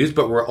confused,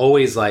 but we're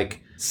always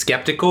like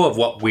skeptical of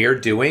what we're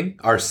doing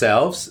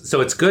ourselves. So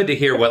it's good to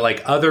hear what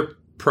like other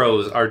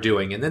pros are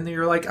doing. And then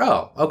you're like,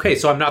 oh, okay,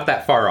 so I'm not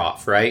that far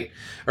off, right?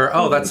 Or,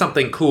 oh, that's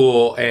something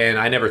cool. And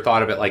I never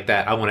thought of it like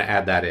that. I want to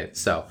add that in.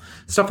 So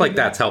stuff like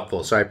that's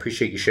helpful. So I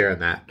appreciate you sharing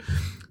that.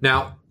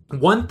 Now,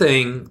 one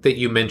thing that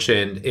you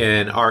mentioned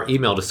in our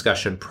email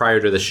discussion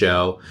prior to the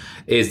show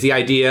is the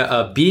idea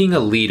of being a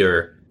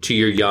leader to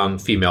your young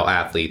female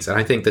athletes. And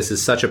I think this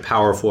is such a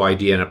powerful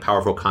idea and a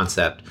powerful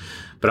concept.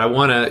 But I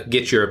want to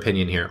get your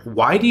opinion here.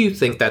 Why do you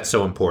think that's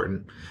so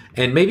important?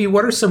 And maybe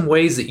what are some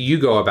ways that you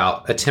go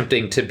about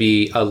attempting to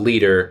be a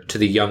leader to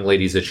the young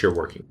ladies that you're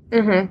working?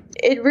 Mm-hmm.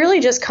 It really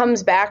just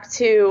comes back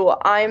to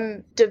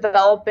I'm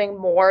developing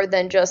more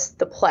than just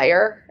the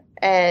player.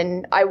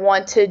 And I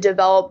want to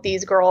develop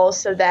these girls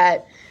so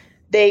that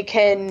they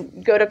can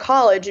go to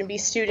college and be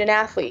student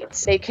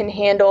athletes. They can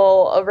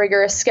handle a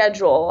rigorous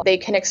schedule. They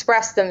can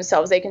express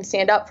themselves. They can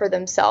stand up for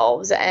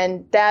themselves.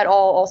 And that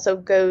all also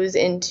goes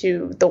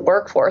into the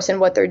workforce and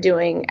what they're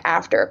doing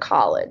after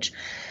college.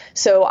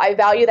 So I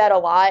value that a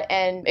lot.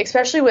 And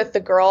especially with the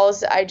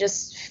girls, I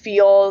just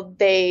feel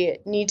they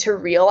need to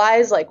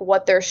realize like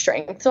what their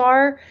strengths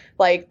are.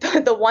 Like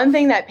the one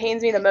thing that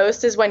pains me the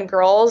most is when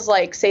girls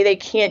like say they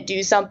can't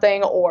do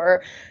something,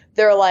 or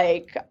they're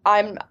like,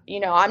 I'm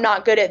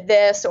not good at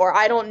this, or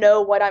I don't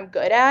know what I'm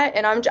good at.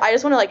 And I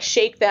just want to like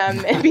shake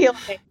them and be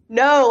like,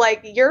 no,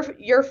 like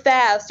you're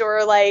fast,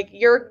 or like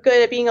you're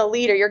good at being a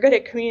leader. You're good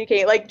at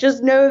communicating. Like,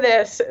 just know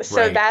this.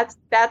 So right.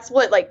 That's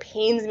what like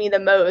pains me the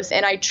most.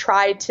 And I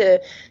try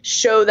to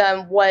show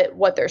them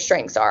what their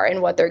strengths are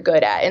and what they're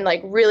good at and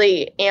like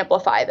really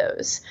amplify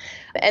those.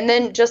 And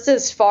then just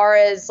as far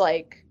as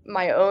like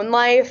my own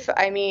life,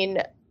 I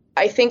mean,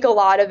 I think a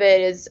lot of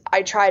it is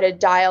I try to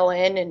dial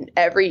in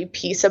every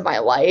piece of my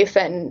life,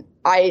 and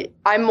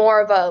I'm more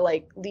of a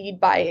like lead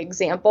by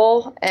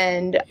example,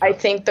 and I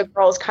think the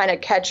girls kind of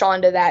catch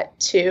on to that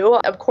too.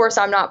 Of course,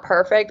 I'm not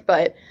perfect,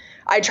 but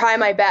I try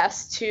my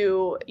best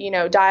to,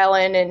 dial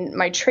in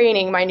my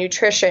training, my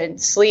nutrition,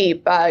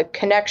 sleep,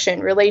 connection,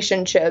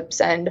 relationships.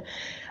 And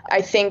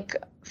I think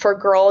for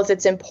girls,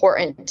 it's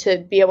important to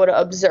be able to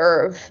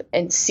observe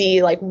and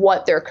see like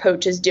what their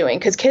coach is doing,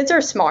 because kids are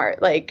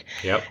smart. Like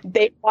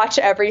they watch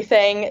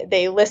everything,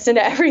 they listen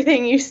to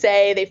everything you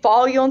say, they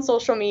follow you on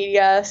social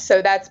media.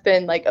 So that's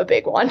been like a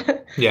big one.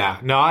 Yeah,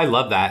 no, I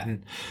love that.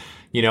 And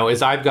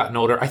as I've gotten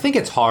older, I think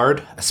it's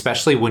hard,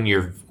 especially when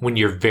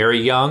you're very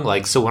young.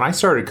 Like, so when I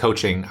started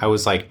coaching, I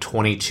was like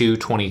 22,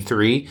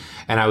 23,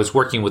 and I was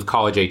working with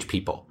college age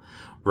people,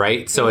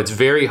 right? So it's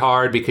very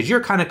hard because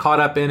you're kind of caught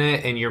up in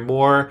it, and you're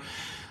more,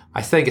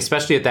 I think,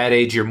 especially at that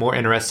age, you're more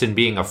interested in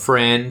being a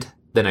friend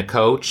than a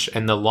coach.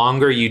 And the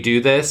longer you do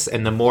this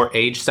and the more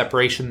age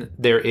separation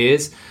there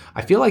is,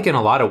 I feel like in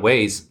a lot of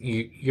ways,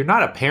 you're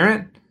not a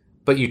parent,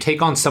 but you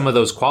take on some of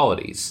those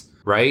qualities,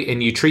 right?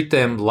 And you treat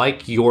them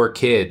like your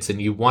kids,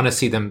 and you want to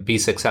see them be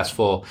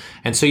successful.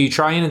 And so you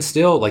try and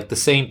instill like the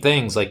same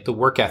things, like the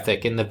work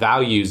ethic and the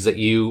values that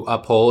you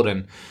uphold.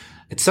 And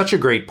it's such a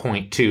great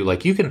point too.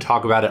 Like, you can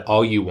talk about it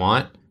all you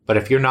want, but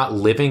if you're not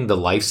living the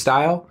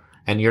lifestyle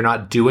and you're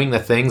not doing the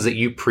things that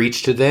you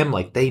preach to them,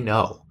 like they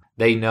know.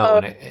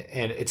 And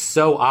it's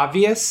so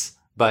obvious,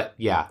 but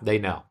yeah, they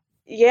know.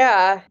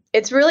 Yeah,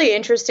 it's really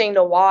interesting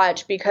to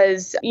watch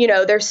because,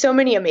 there's so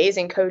many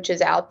amazing coaches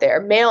out there,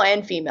 male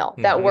and female,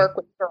 that work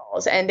with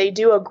girls, and they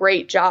do a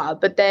great job.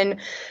 But then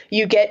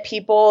you get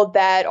people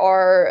that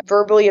are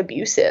verbally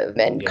abusive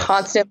and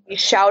constantly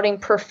shouting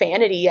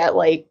profanity at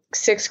like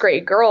 6th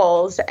grade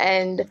girls.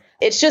 And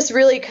it's just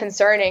really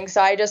concerning. So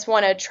I just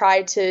want to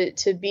try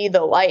to be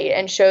the light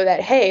and show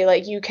that, hey,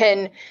 like you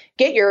can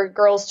get your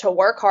girls to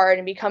work hard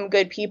and become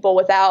good people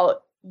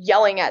without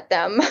yelling at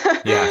them.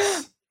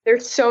 Yes.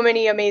 There's so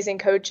many amazing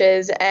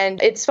coaches.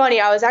 And it's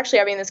funny, I was actually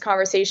having this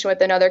conversation with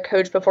another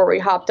coach before we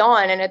hopped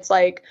on, and it's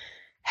like,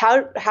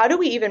 how do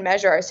we even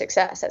measure our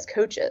success as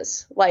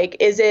coaches? Like,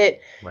 is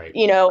it,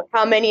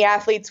 how many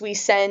athletes we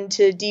send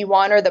to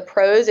D1 or the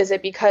pros? Is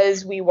it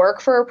because we work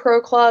for a pro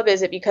club?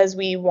 Is it because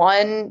we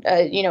won,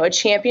 a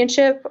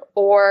championship?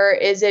 Or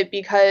is it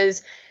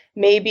because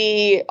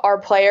maybe our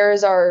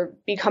players are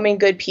becoming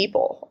good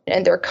people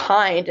and they're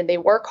kind and they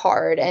work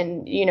hard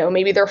and,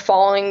 maybe they're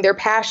following their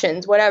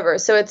passions, whatever.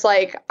 So it's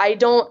like, I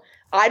don't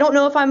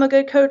know if I'm a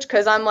good coach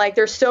because I'm like,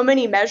 there's so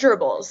many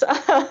measurables.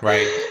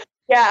 Right.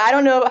 Yeah. I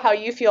don't know how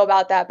you feel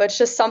about that, but it's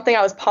just something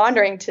I was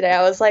pondering today.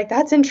 I was like,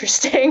 that's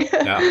interesting.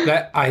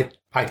 No,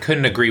 I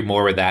couldn't agree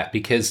more with that,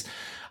 because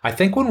I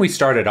think when we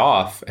started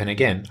off, and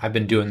again, I've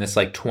been doing this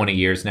like 20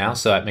 years now,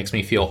 so that makes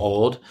me feel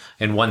old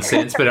in one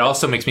sense, but it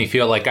also makes me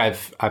feel like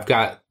I've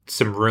got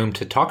some room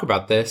to talk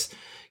about this.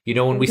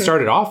 When we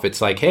started off,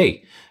 it's like,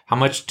 hey, how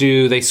much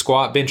do they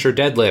squat, bench, or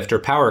deadlift, or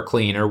power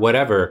clean, or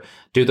whatever?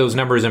 Do those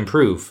numbers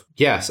improve?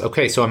 Yes.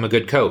 Okay, so I'm a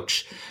good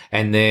coach.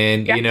 And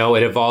then,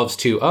 it evolves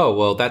to, oh,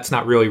 well, that's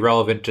not really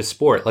relevant to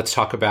sport. Let's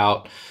talk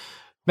about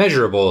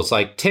measurables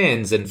like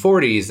 10s and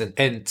 40s.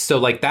 And so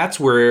like that's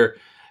where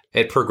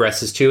it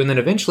progresses to. And then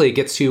eventually it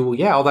gets to, well,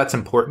 yeah, all that's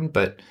important,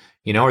 but,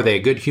 are they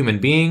a good human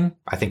being?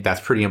 I think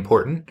that's pretty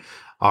important.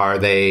 Are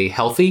they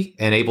healthy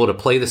and able to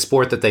play the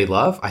sport that they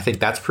love? I think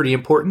that's pretty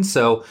important.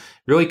 So it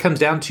really comes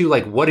down to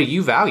like, what do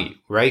you value,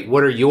 right?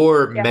 What are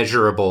your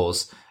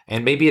measurables?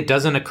 And maybe it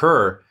doesn't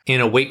occur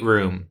in a weight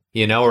room,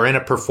 or in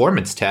a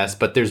performance test,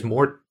 but there's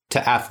more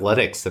to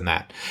athletics than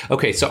that.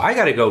 Okay, so I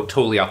got to go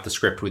totally off the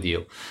script with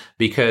you,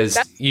 because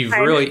you've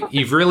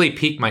really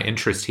piqued my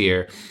interest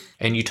here.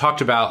 And you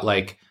talked about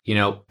like,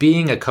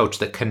 being a coach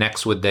that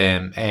connects with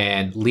them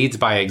and leads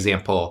by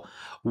example.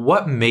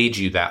 What made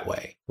you that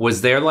way?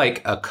 Was there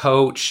like a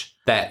coach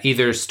that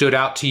either stood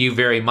out to you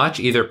very much,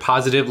 either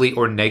positively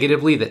or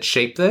negatively, that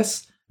shaped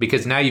this?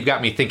 Because now you've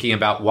got me thinking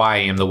about why I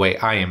am the way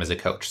I am as a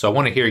coach. So I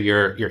want to hear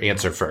your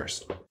answer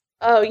first.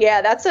 Oh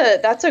yeah,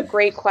 that's a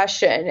great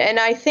question. And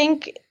I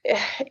think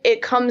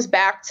it comes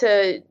back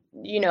to,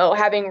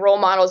 having role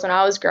models when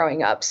I was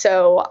growing up.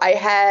 So I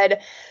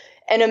had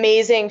an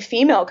amazing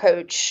female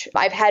coach.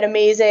 I've had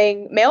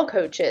amazing male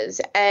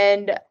coaches.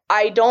 And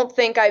I don't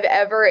think I've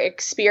ever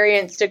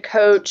experienced a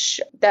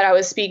coach that I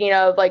was speaking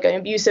of, like an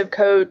abusive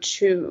coach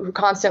who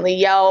constantly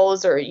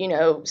yells or,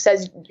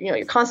 says,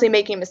 you're constantly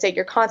making a mistake,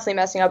 you're constantly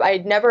messing up. I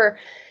had never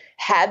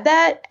had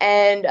that.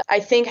 And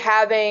I think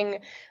having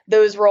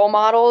those role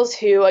models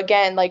who,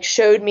 again, like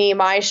showed me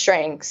my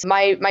strengths.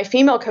 My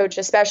female coach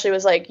especially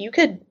was like, you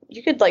could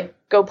like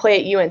go play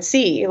at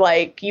UNC.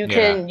 Like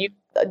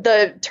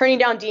the turning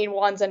down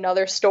D1's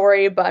another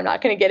story, but I'm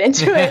not going to get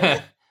into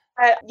it.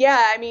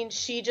 Yeah, I mean,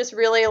 she just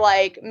really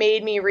like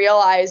made me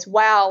realize,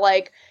 wow,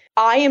 like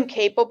I am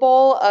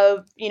capable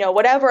of,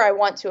 whatever I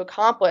want to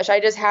accomplish. I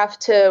just have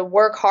to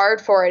work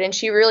hard for it. And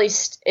she really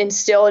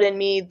instilled in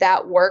me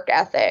that work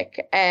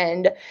ethic.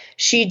 And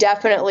she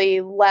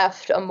definitely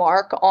left a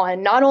mark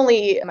on not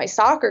only my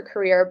soccer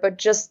career, but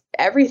just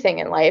everything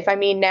in life. I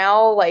mean,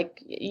 now,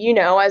 like,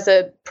 as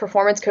a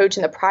performance coach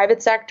in the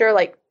private sector,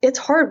 like, it's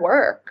hard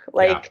work.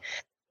 Like,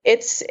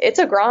 it's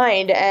a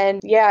grind. And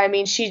yeah, I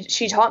mean,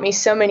 she taught me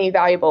so many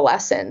valuable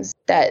lessons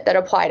that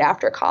applied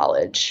after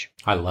college.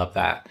 I love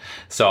that.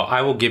 So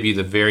I will give you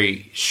the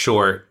very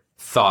short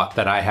thought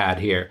that I had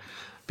here,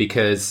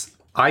 because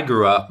I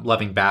grew up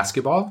loving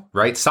basketball,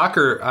 right?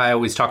 Soccer, I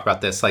always talk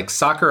about this. Like,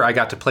 soccer, I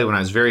got to play when I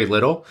was very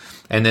little,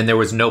 and then there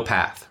was no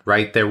path,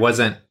 right? There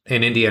wasn't,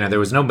 in Indiana, there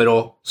was no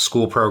middle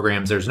school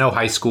programs. There's no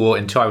high school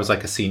until I was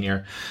like a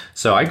senior.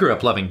 So I grew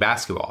up loving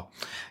basketball.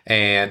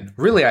 And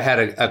really, I had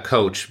a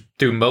coach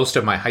through most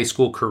of my high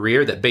school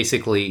career that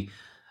basically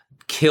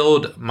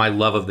killed my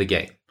love of the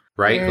game,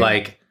 right?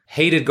 Like,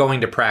 hated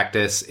going to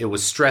practice. It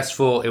was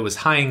stressful. It was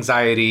high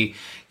anxiety,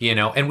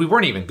 and we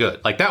weren't even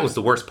good. Like, that was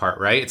the worst part,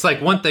 right? It's like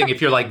one thing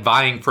if you're like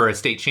vying for a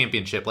state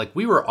championship, like,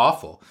 we were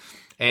awful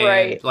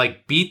and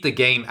like beat the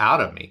game out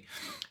of me.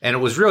 And it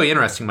was really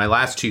interesting. My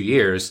last 2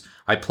 years,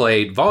 I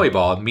played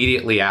volleyball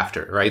immediately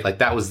after, right? Like,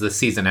 that was the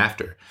season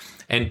after.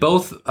 And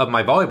both of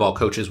my volleyball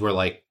coaches were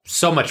like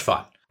so much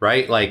fun,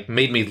 right? Like,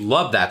 made me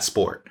love that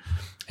sport.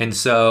 And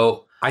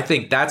so I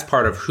think that's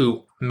part of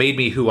who made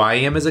me who I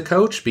am as a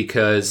coach,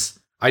 because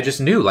I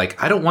just knew,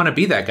 like, I don't want to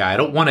be that guy. I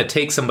don't want to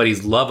take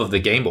somebody's love of the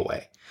game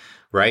away,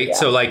 right? Yeah.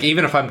 So, like,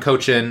 even if I'm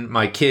coaching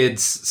my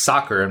kids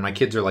soccer and my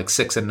kids are like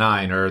 6 and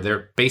 9, or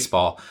they're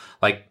baseball,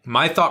 like,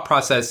 my thought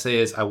process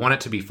is I want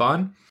it to be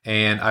fun,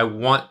 and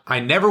I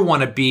never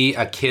want to be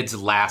a kid's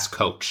last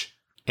coach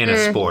in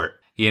a sport,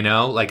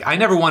 Like, I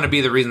never want to be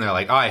the reason they're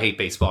like, oh, I hate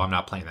baseball, I'm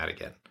not playing that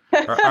again.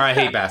 or I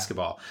hate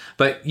basketball.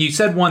 But you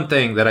said one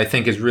thing that I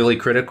think is really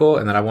critical,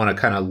 and that I want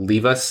to kind of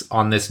leave us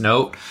on this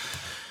note.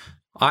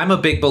 I'm a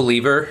big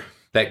believer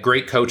that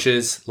great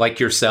coaches like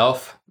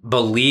yourself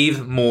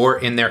believe more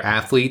in their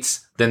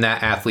athletes than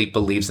that athlete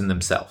believes in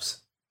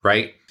themselves,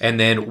 right? And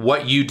then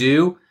what you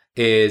do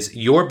is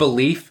your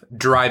belief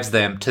drives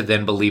them to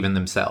then believe in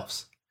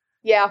themselves.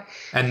 Yeah.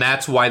 And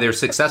that's why they're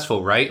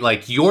successful, right?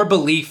 Like, your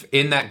belief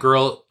in that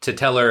girl to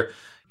tell her,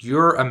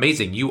 you're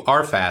amazing, you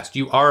are fast,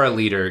 you are a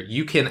leader,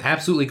 you can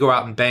absolutely go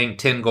out and bang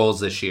 10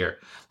 goals this year.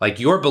 Like,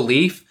 your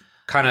belief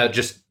kind of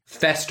just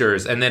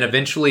festers, and then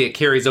eventually it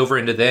carries over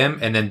into them,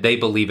 and then they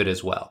believe it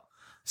as well.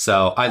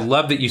 So I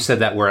love that you said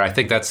that word. I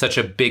think that's such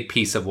a big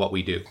piece of what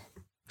we do.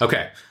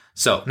 Okay,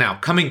 so now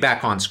coming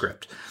back on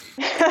script.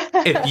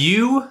 If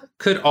you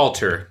could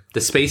alter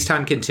the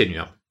space-time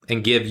continuum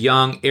and give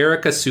young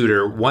Erica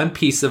Suter one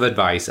piece of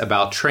advice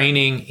about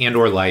training and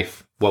or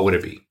life, what would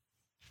it be?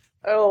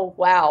 Oh,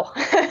 wow.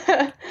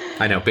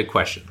 I know, big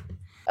question.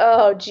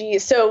 Oh,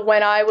 geez. So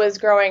when I was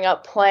growing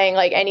up playing,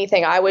 like,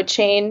 anything I would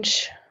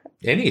change?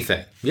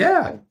 Anything.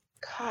 Yeah.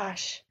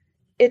 Gosh,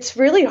 it's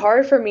really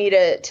hard for me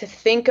to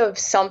think of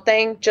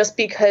something, just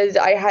because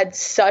I had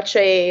such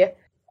a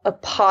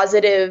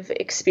positive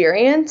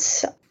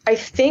experience. I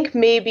think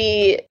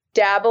maybe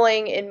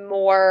dabbling in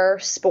more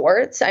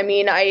sports. I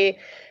mean, I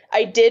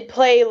did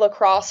play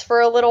lacrosse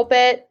for a little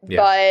bit,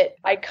 but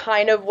I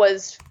kind of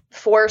was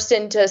forced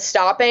into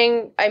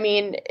stopping. I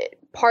mean,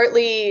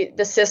 partly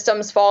the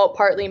system's fault,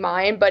 partly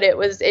mine, but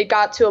it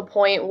got to a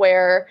point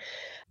where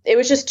it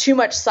was just too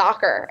much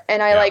soccer,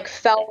 and I like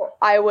felt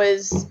I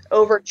was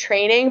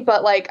overtraining,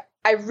 but like,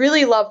 I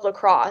really loved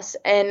lacrosse,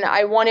 and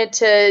I wanted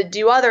to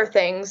do other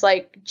things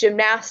like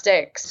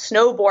gymnastics,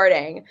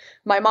 snowboarding.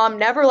 My mom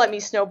never let me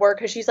snowboard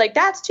because she's like,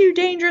 that's too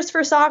dangerous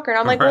for soccer. And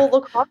I'm like, well,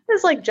 lacrosse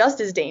is like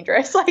just as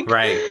dangerous. Like,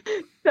 right.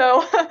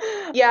 So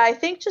yeah, I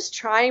think just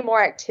trying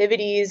more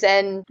activities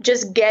and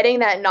just getting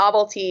that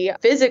novelty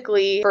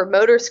physically for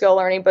motor skill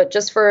learning, but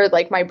just for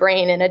like my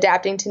brain and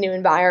adapting to new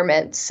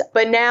environments.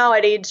 But now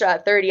at age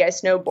 30, I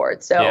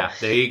snowboard. So yeah,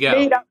 there you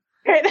go.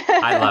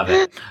 I love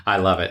it. I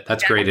love it.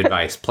 That's great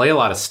advice. Play a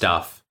lot of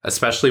stuff,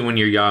 especially when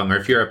you're young, or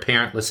if you're a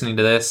parent listening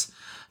to this,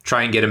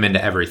 try and get them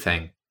into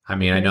everything. I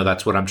mean, I know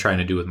that's what I'm trying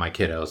to do with my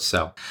kiddos.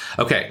 So,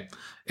 okay,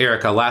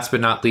 Erica, last but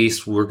not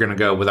least, we're going to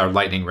go with our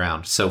lightning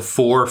round. So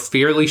 4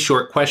 fairly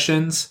short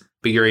questions,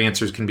 but your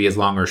answers can be as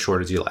long or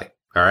short as you like.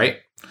 All right.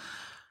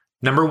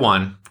 Number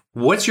 1,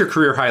 what's your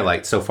career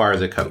highlight so far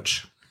as a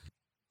coach?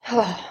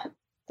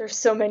 There's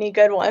so many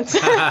good ones.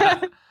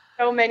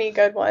 So many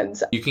good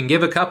ones. You can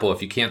give a couple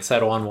if you can't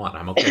settle on one.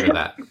 I'm okay with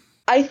that.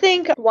 I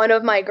think one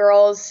of my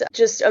girls,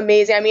 just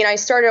amazing. I mean, I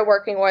started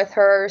working with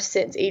her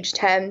since age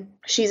 10.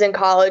 She's in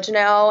college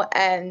now,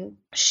 and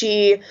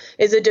she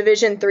is a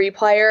Division III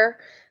player,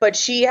 but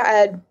she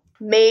had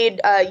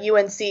made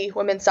UNC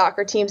women's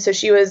soccer team, so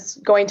she was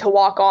going to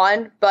walk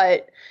on,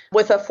 but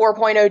with a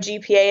 4.0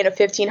 GPA and a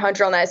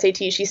 1500 on the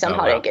SAT, she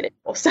somehow didn't get it.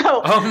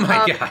 So, oh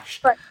my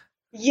gosh.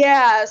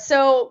 Yeah.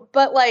 So,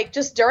 but like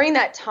just during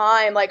that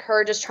time, like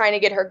her just trying to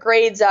get her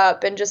grades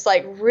up and just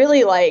like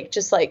really like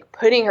just like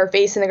putting her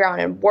face in the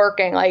ground and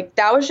working, like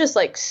that was just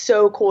like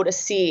so cool to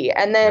see.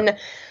 And then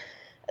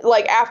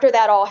like after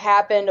that all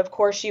happened, of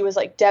course she was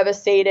like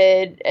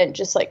devastated and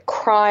just like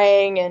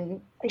crying,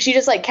 and she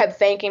just like kept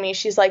thanking me.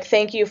 She's like,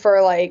 thank you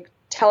for like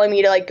telling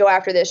me to like go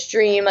after this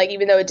dream, like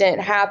even though it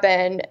didn't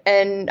happen.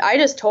 And I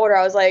just told her,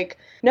 I was like,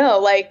 no,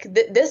 like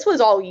this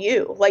was all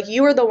you. Like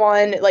you were the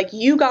one, like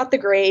you got the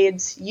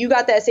grades, you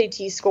got the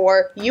SAT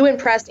score, you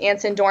impressed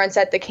Anson Dorrance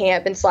at the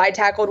camp and slide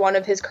tackled one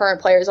of his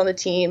current players on the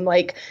team.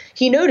 Like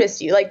he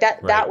noticed you. Like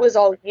that was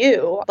all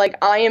you.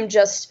 Like I am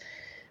just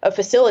a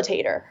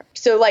facilitator.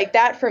 So like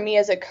that for me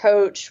as a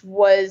coach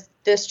was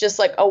this just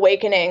like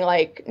awakening,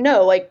 like,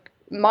 no, like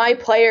my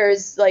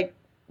players, like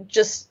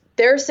just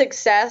their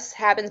success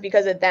happens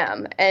because of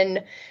them.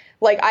 And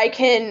like I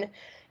can,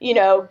 you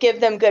know, give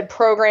them good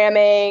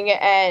programming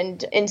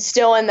and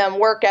instill in them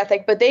work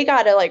ethic, but they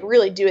got to like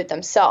really do it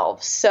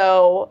themselves.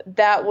 So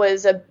that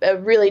was a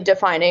really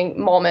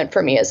defining moment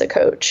for me as a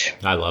coach.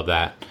 I love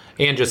that.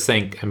 And just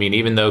think, I mean,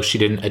 even though she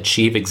didn't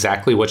achieve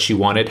exactly what she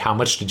wanted, how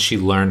much did she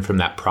learn from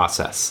that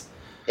process?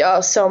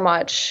 Oh, so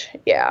much.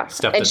 Yeah.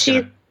 Stuff that's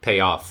going to pay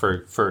off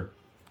for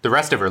the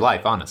rest of her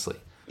life, honestly.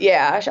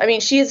 Yeah, I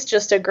mean, she's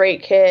just a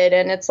great kid,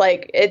 and it's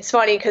like, it's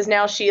funny because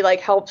now she like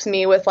helps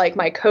me with like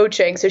my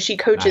coaching, so she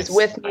coaches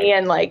with me,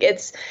 and like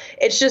it's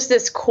just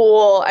this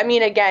cool, I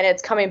mean, again,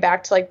 it's coming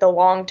back to like the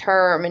long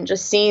term and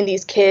just seeing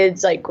these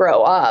kids like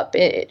grow up,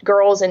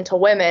 girls into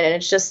women,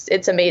 and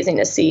it's amazing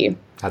to see.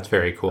 That's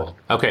very cool.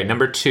 Okay,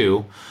 number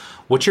 2,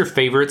 what's your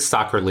favorite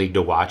soccer league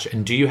to watch,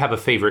 and do you have a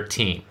favorite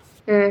team?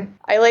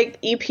 I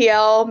like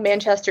EPL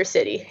Manchester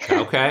City.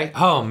 Okay.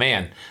 Oh,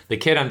 man. The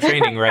kid I'm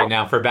training right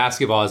now for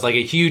basketball is like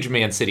a huge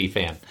Man City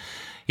fan.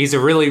 He's a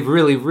really,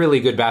 really, really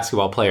good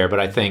basketball player, but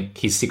I think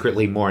he's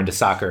secretly more into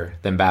soccer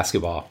than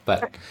basketball.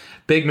 But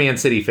big Man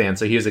City fan,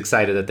 so he was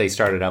excited that they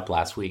started up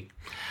last week.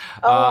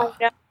 Oh,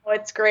 no,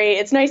 it's great.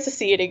 It's nice to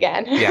see it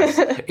again.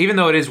 Yes. Even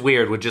though it is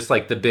weird with just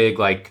like the big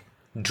like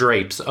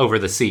drapes over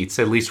the seats,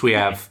 at least we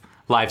have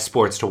live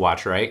sports to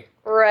watch, right?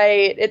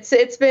 Right.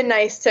 It's been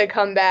nice to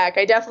come back.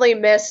 I definitely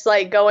miss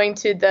like going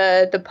to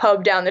the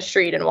pub down the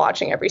street and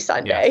watching every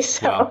Sunday. Yes.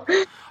 So Well,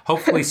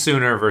 hopefully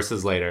sooner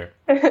versus later.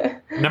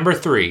 Number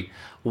 3,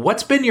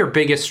 what's been your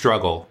biggest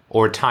struggle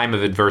or time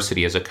of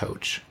adversity as a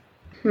coach?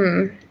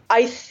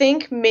 I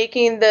think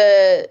making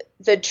the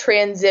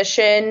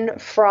transition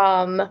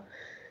from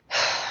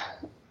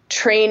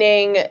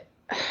training,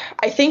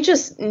 I think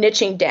just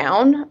niching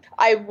down.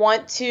 I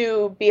want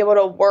to be able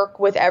to work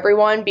with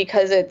everyone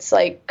because it's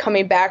like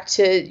coming back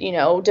to, you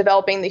know,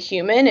 developing the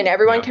human, and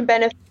everyone can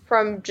benefit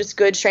from just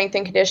good strength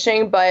and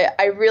conditioning. But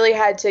I really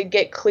had to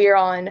get clear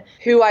on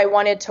who I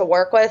wanted to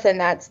work with, and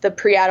that's the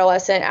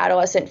pre-adolescent,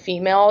 adolescent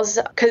females,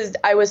 because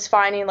I was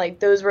finding like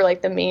those were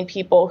like the main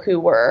people who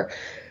were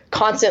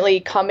constantly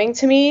coming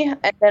to me.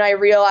 And then I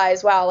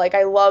realized, wow, like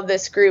I love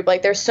this group.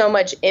 Like there's so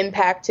much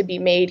impact to be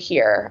made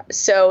here.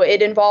 So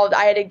it involved,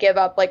 I had to give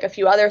up like a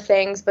few other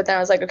things, but then I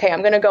was like, okay, I'm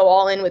going to go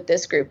all in with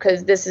this group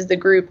because this is the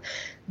group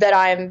that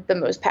I'm the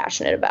most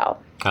passionate about.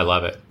 I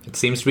love it. It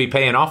seems to be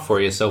paying off for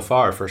you so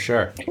far, for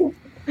sure.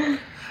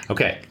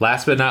 Okay,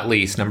 last but not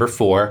least, number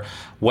 4,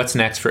 what's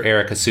next for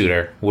Erica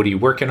Suter? What are you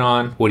working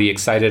on? What are you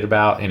excited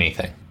about?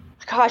 Anything?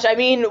 Gosh, I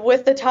mean,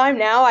 with the time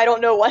now, I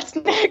don't know what's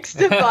next,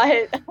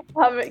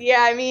 but yeah,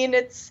 I mean,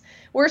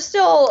 we're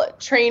still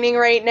training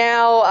right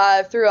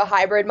now through a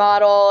hybrid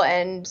model,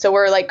 and so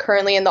we're like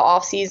currently in the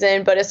off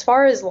season. But as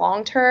far as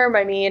long term,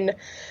 I mean,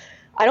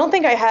 I don't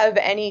think I have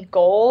any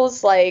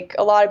goals. Like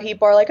a lot of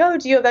people are like, oh,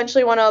 do you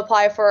eventually want to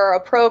apply for a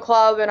pro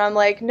club? And I'm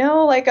like,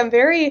 no, like I'm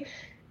very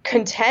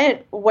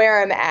content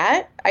where I'm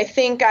at. I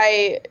think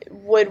I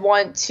would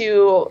want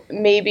to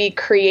maybe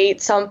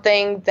create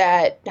something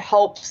that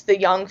helps the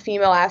young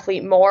female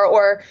athlete more,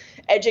 or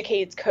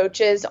educates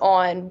coaches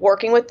on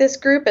working with this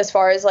group as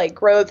far as like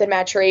growth and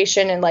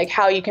maturation and like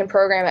how you can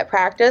program at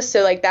practice.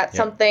 So like that's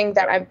something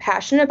that I'm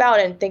passionate about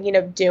and thinking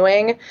of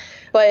doing.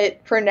 But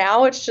for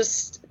now, it's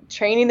just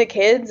training the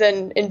kids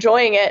and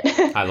enjoying it.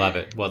 I love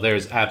it. Well,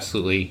 there's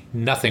absolutely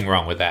nothing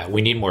wrong with that.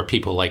 We need more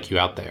people like you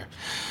out there.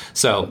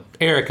 So,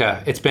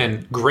 Erica, it's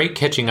been great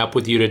catching up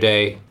with you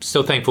today.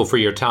 So thankful for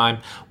your time.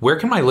 Where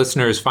can my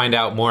listeners find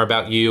out more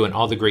about you and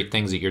all the great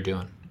things that you're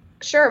doing?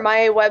 Sure.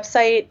 My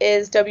website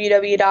is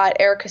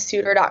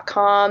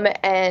www.ericasuter.com,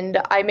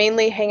 and I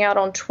mainly hang out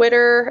on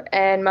Twitter,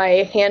 and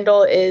my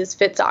handle is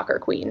Fit Soccer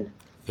Queen.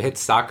 Fit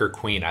Soccer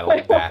Queen. I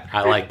like that.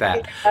 I like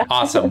that. Yeah.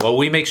 Awesome. Well,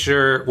 we'll make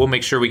sure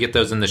we get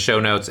those in the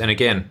show notes. And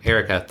again,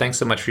 Erica, thanks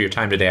so much for your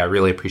time today. I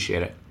really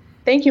appreciate it.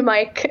 Thank you,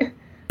 Mike.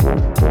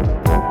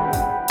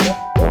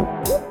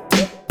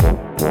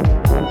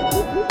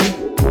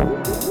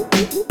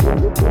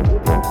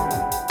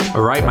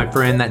 All right, my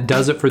friend, that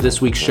does it for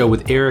this week's show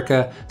with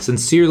Erica.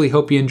 Sincerely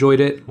hope you enjoyed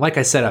it. Like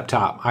I said up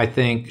top, I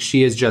think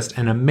she is just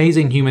an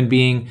amazing human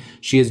being.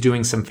 She is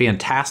doing some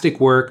fantastic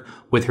work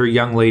with her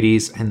young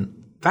ladies. And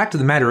fact of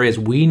the matter is,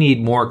 we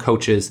need more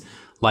coaches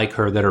like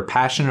her that are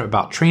passionate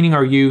about training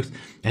our youth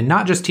and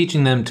not just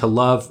teaching them to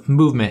love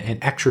movement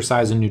and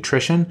exercise and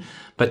nutrition,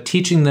 but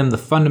teaching them the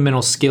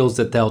fundamental skills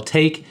that they'll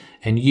take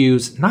and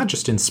use, not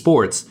just in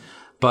sports,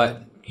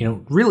 but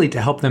really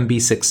to help them be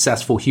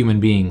successful human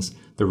beings.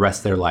 the rest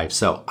of their life.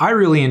 So I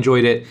really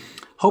enjoyed it.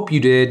 Hope you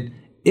did.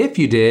 If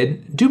you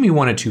did, do me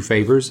one of two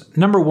favors.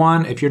 Number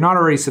one, if you're not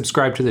already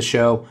subscribed to the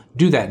show,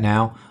 do that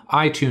now.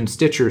 iTunes,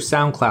 Stitcher,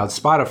 SoundCloud,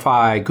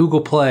 Spotify,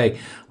 Google Play,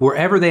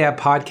 wherever they have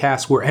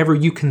podcasts, wherever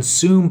you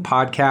consume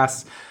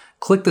podcasts,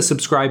 click the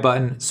subscribe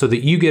button so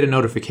that you get a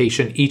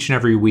notification each and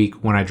every week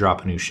when I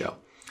drop a new show.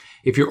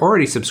 If you're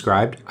already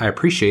subscribed, I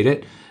appreciate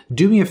it.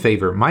 Do me a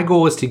favor. My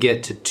goal is to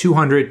get to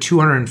 200,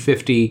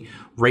 250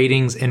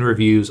 ratings and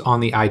reviews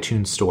on the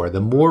iTunes store.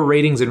 The more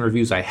ratings and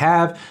reviews I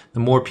have, the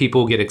more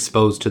people get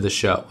exposed to the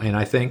show. And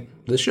I think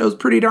the show's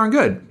pretty darn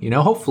good.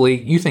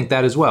 Hopefully you think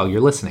that as well.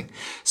 You're listening.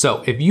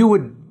 So if you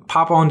would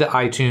pop onto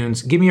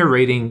iTunes, give me a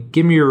rating,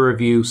 give me a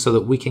review so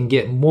that we can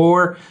get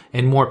more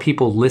and more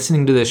people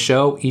listening to this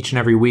show each and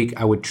every week,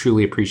 I would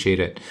truly appreciate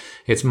it.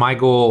 It's my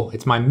goal,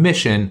 it's my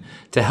mission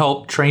to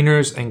help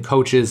trainers and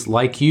coaches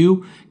like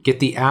you get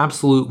the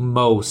absolute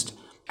most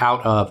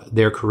out of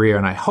their career.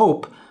 And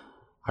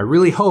I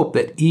really hope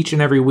that each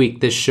and every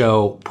week this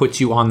show puts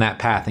you on that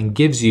path and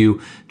gives you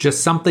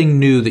just something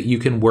new that you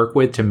can work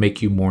with to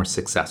make you more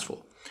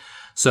successful.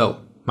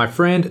 So, my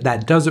friend,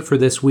 that does it for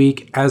this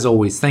week. As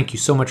always, thank you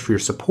so much for your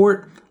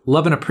support.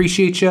 Love and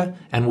appreciate you,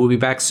 and we'll be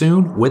back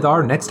soon with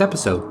our next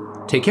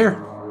episode. Take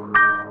care.